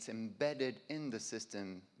 I mean, it's embedded in the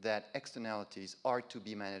system that externalities are to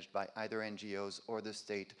be managed by either NGOs or the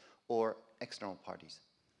state or external parties.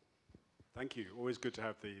 Thank you. Always good to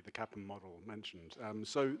have the CAPM model mentioned.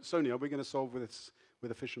 So, Sonia, are we going to solve this with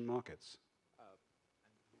efficient markets?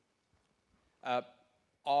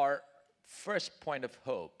 Our first point of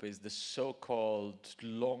hope is the so-called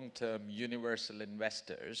long-term universal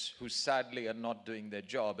investors who sadly are not doing their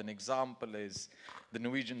job. An example is the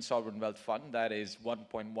Norwegian Sovereign Wealth Fund, that is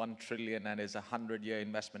 1.1 trillion and is a 100-year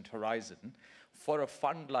investment horizon. For a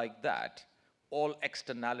fund like that, all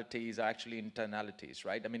externalities are actually internalities,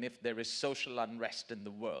 right? I mean, if there is social unrest in the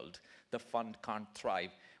world, the fund can't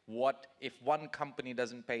thrive. What if one company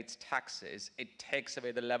doesn't pay its taxes, it takes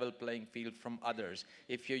away the level playing field from others.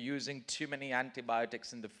 If you're using too many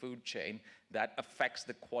antibiotics in the food chain, that affects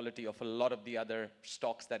the quality of a lot of the other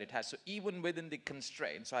stocks that it has. So even within the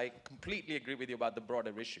constraints, I completely agree with you about the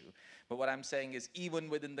broader issue. But what I'm saying is even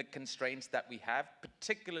within the constraints that we have,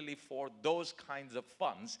 particularly for those kinds of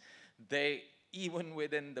funds, even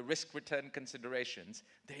within the risk-return considerations,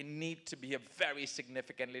 there need to be a very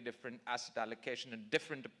significantly different asset allocation and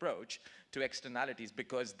different approach to externalities,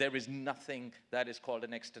 because there is nothing that is called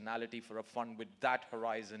an externality for a fund with that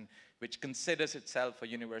horizon, which considers itself a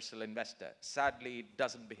universal investor. Sadly, it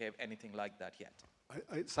doesn't behave anything like that yet.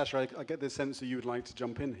 Sasha, I get the sense that you would like to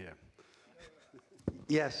jump in here.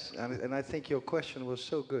 Yes, and I think your question was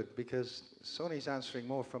so good because Sony's answering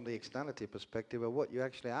more from the externality perspective, but what you're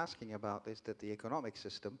actually asking about is that the economic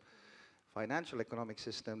system, financial economic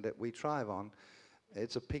system that we thrive on,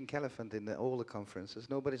 it's a pink elephant in all the conferences.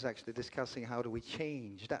 Nobody's actually discussing how do we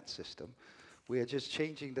change that system. We are just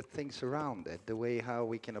changing the things around it, the way how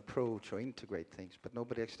we can approach or integrate things, but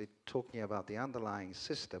nobody actually talking about the underlying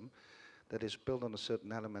system that is built on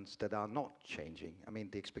certain elements that are not changing. I mean,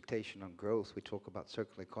 the expectation on growth, we talk about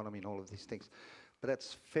circular economy and all of these things, but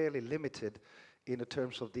that's fairly limited in the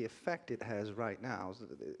terms of the effect it has right now.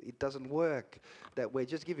 It doesn't work that way.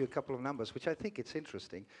 Just give you a couple of numbers, which I think it's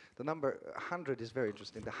interesting. The number 100 is very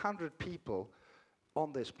interesting. The 100 people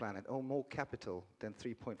on this planet own more capital than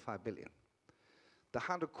 3.5 billion. The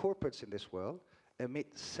 100 corporates in this world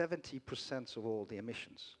emit 70% of all the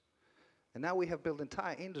emissions. And now we have built an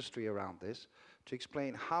entire industry around this to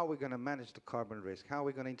explain how we're going to manage the carbon risk, how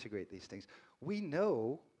we're going to integrate these things. We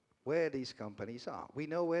know where these companies are. We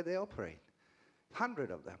know where they operate.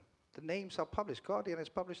 100 of them. The names are published. Guardian has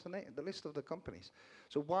published the list of the companies.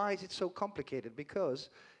 So why is it so complicated? Because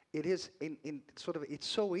it is it's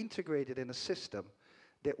so integrated in a system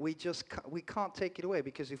that we can't take it away,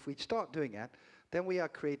 because if we start doing that, then we are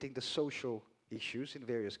creating the social issues in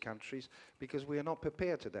various countries because we are not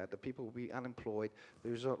prepared to that. The people will be unemployed.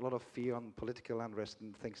 There's a lot of fear on political unrest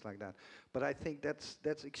and things like that. But I think that's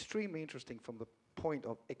extremely interesting from the point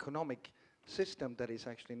of economic system that is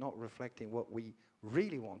actually not reflecting what we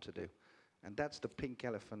really want to do. And that's the pink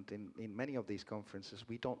elephant in many of these conferences.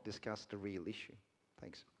 We don't discuss the real issue.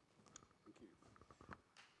 Thanks.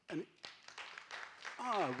 Thank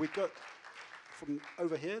you. We've got from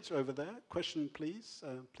over here to over there. Question, please.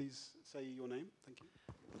 Please say your name. Thank you.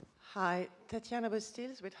 Hi, Tatiana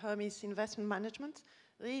Bostils with Hermes Investment Management.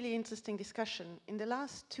 Really interesting discussion. In the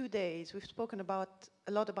last 2 days, we've spoken a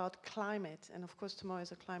lot about climate, and of course tomorrow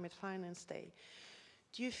is a Climate Finance Day.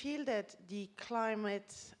 Do you feel that the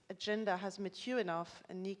climate agenda has matured enough,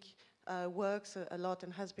 and Nick works a lot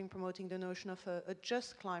and has been promoting the notion of a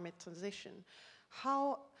just climate transition?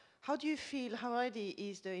 How do you feel, how ready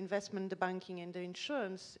is the investment, the banking and the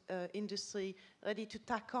insurance industry ready to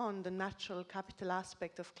tack on the natural capital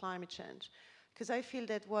aspect of climate change? Because I feel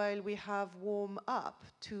that while we have warmed up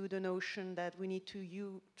to the notion that we need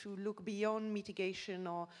to look beyond mitigation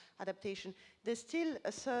or adaptation, there's still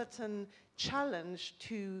a certain challenge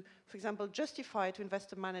to, for example, justify to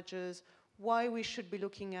investor managers why we should be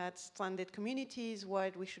looking at stranded communities,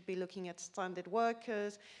 why we should be looking at stranded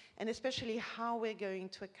workers, and especially how we're going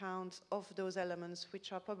to account of those elements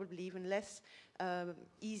which are probably even less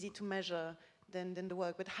easy to measure than the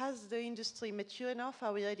work. But has the industry matured enough?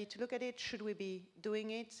 Are we ready to look at it? Should we be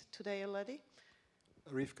doing it today already?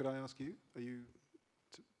 Arif, could I ask you,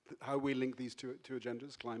 how we link these two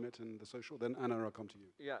agendas, climate and the social? Then Anna, I'll come to you.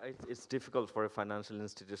 Yeah, it's difficult for a financial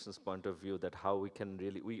institution's point of view that how we can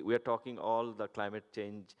really, we are talking all the climate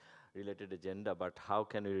change related agenda, but how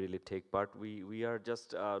can we really take part? We are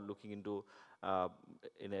just looking into,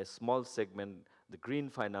 in a small segment, the green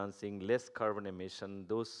financing, less carbon emission,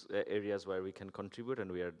 those areas where we can contribute,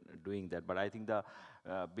 and we are doing that. But I think the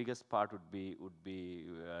biggest part would be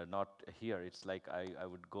not here. It's like I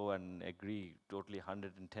would go and agree totally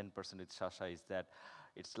 110% with Sasha, is that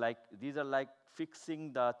it's like, these are like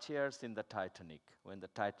fixing the chairs in the Titanic when the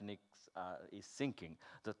Titanic is sinking.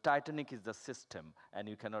 The Titanic is the system, and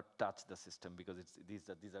you cannot touch the system because these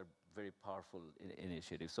are very powerful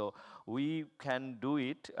initiatives. So we can do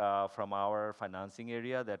it from our financing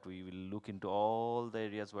area, that we will look into all the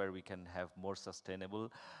areas where we can have more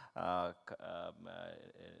sustainable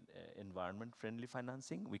environment-friendly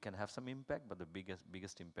financing. We can have some impact, but the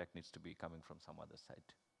biggest impact needs to be coming from some other side.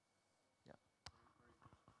 Yeah.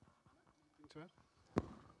 Anything to add?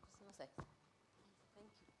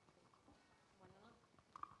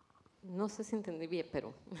 No sé si entendí bien,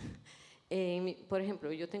 pero por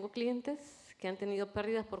ejemplo, yo tengo clientes que han tenido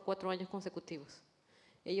pérdidas por 4 años consecutivos.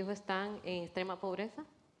 Ellos están en extrema pobreza,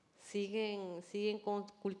 siguen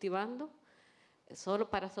cultivando solo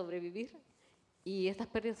para sobrevivir, y estas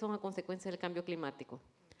pérdidas son a consecuencia del cambio climático.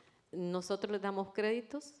 Nosotros les damos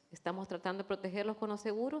créditos, estamos tratando de protegerlos con los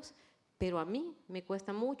seguros, pero a mí me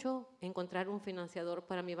cuesta mucho encontrar un financiador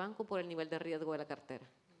para mi banco por el nivel de riesgo de la cartera.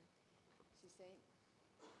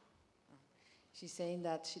 She's saying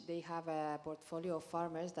that they have a portfolio of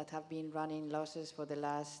farmers that have been running losses for the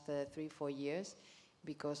last 3-4 years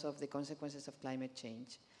because of the consequences of climate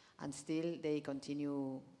change. And still they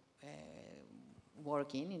continue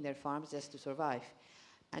working in their farms just to survive.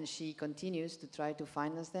 And she continues to try to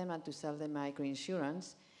finance them and to sell them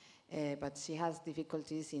microinsurance, but she has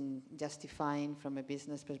difficulties in justifying from a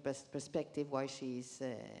business perspective why she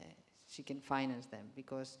can finance them,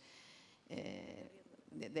 because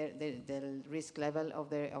the risk level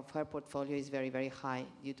of her portfolio is very, very high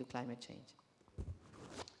due to climate change.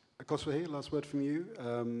 Akoswa, last word from you.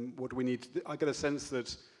 What do we need to do? I get a sense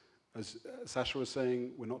that, as Sasha was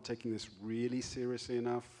saying, we're not taking this really seriously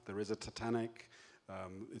enough. There is a Titanic.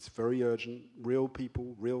 It's very urgent. Real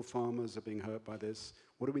people, real farmers are being hurt by this.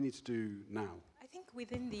 What do we need to do now? I think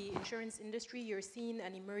within the insurance industry, you're seeing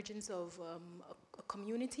an emergence of a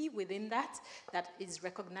community within that is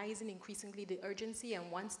recognizing increasingly the urgency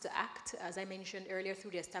and wants to act. As I mentioned earlier,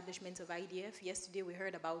 through the establishment of IDF, yesterday we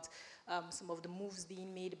heard about some of the moves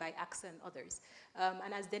being made by AXA and others.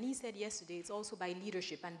 And as Denis said yesterday, it's also by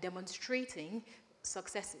leadership and demonstrating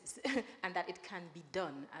successes and that it can be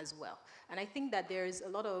done as well. And I think that there's a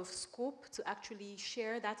lot of scope to actually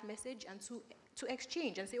share that message and to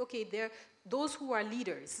exchange and say, okay, there are those who are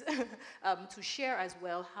leaders to share as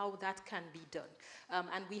well how that can be done.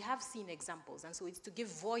 And we have seen examples, and so it's to give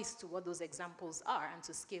voice to what those examples are and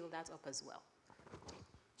to scale that up as well.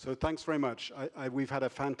 So thanks very much. We've had a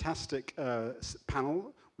fantastic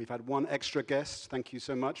panel. We've had one extra guest. Thank you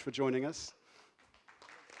so much for joining us.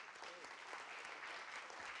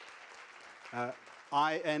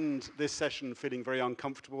 I end this session feeling very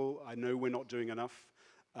uncomfortable. I know we're not doing enough.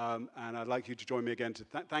 And I'd like you to join me again to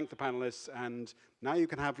thank the panelists. And now you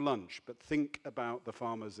can have lunch, but think about the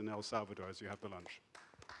farmers in El Salvador as you have the lunch.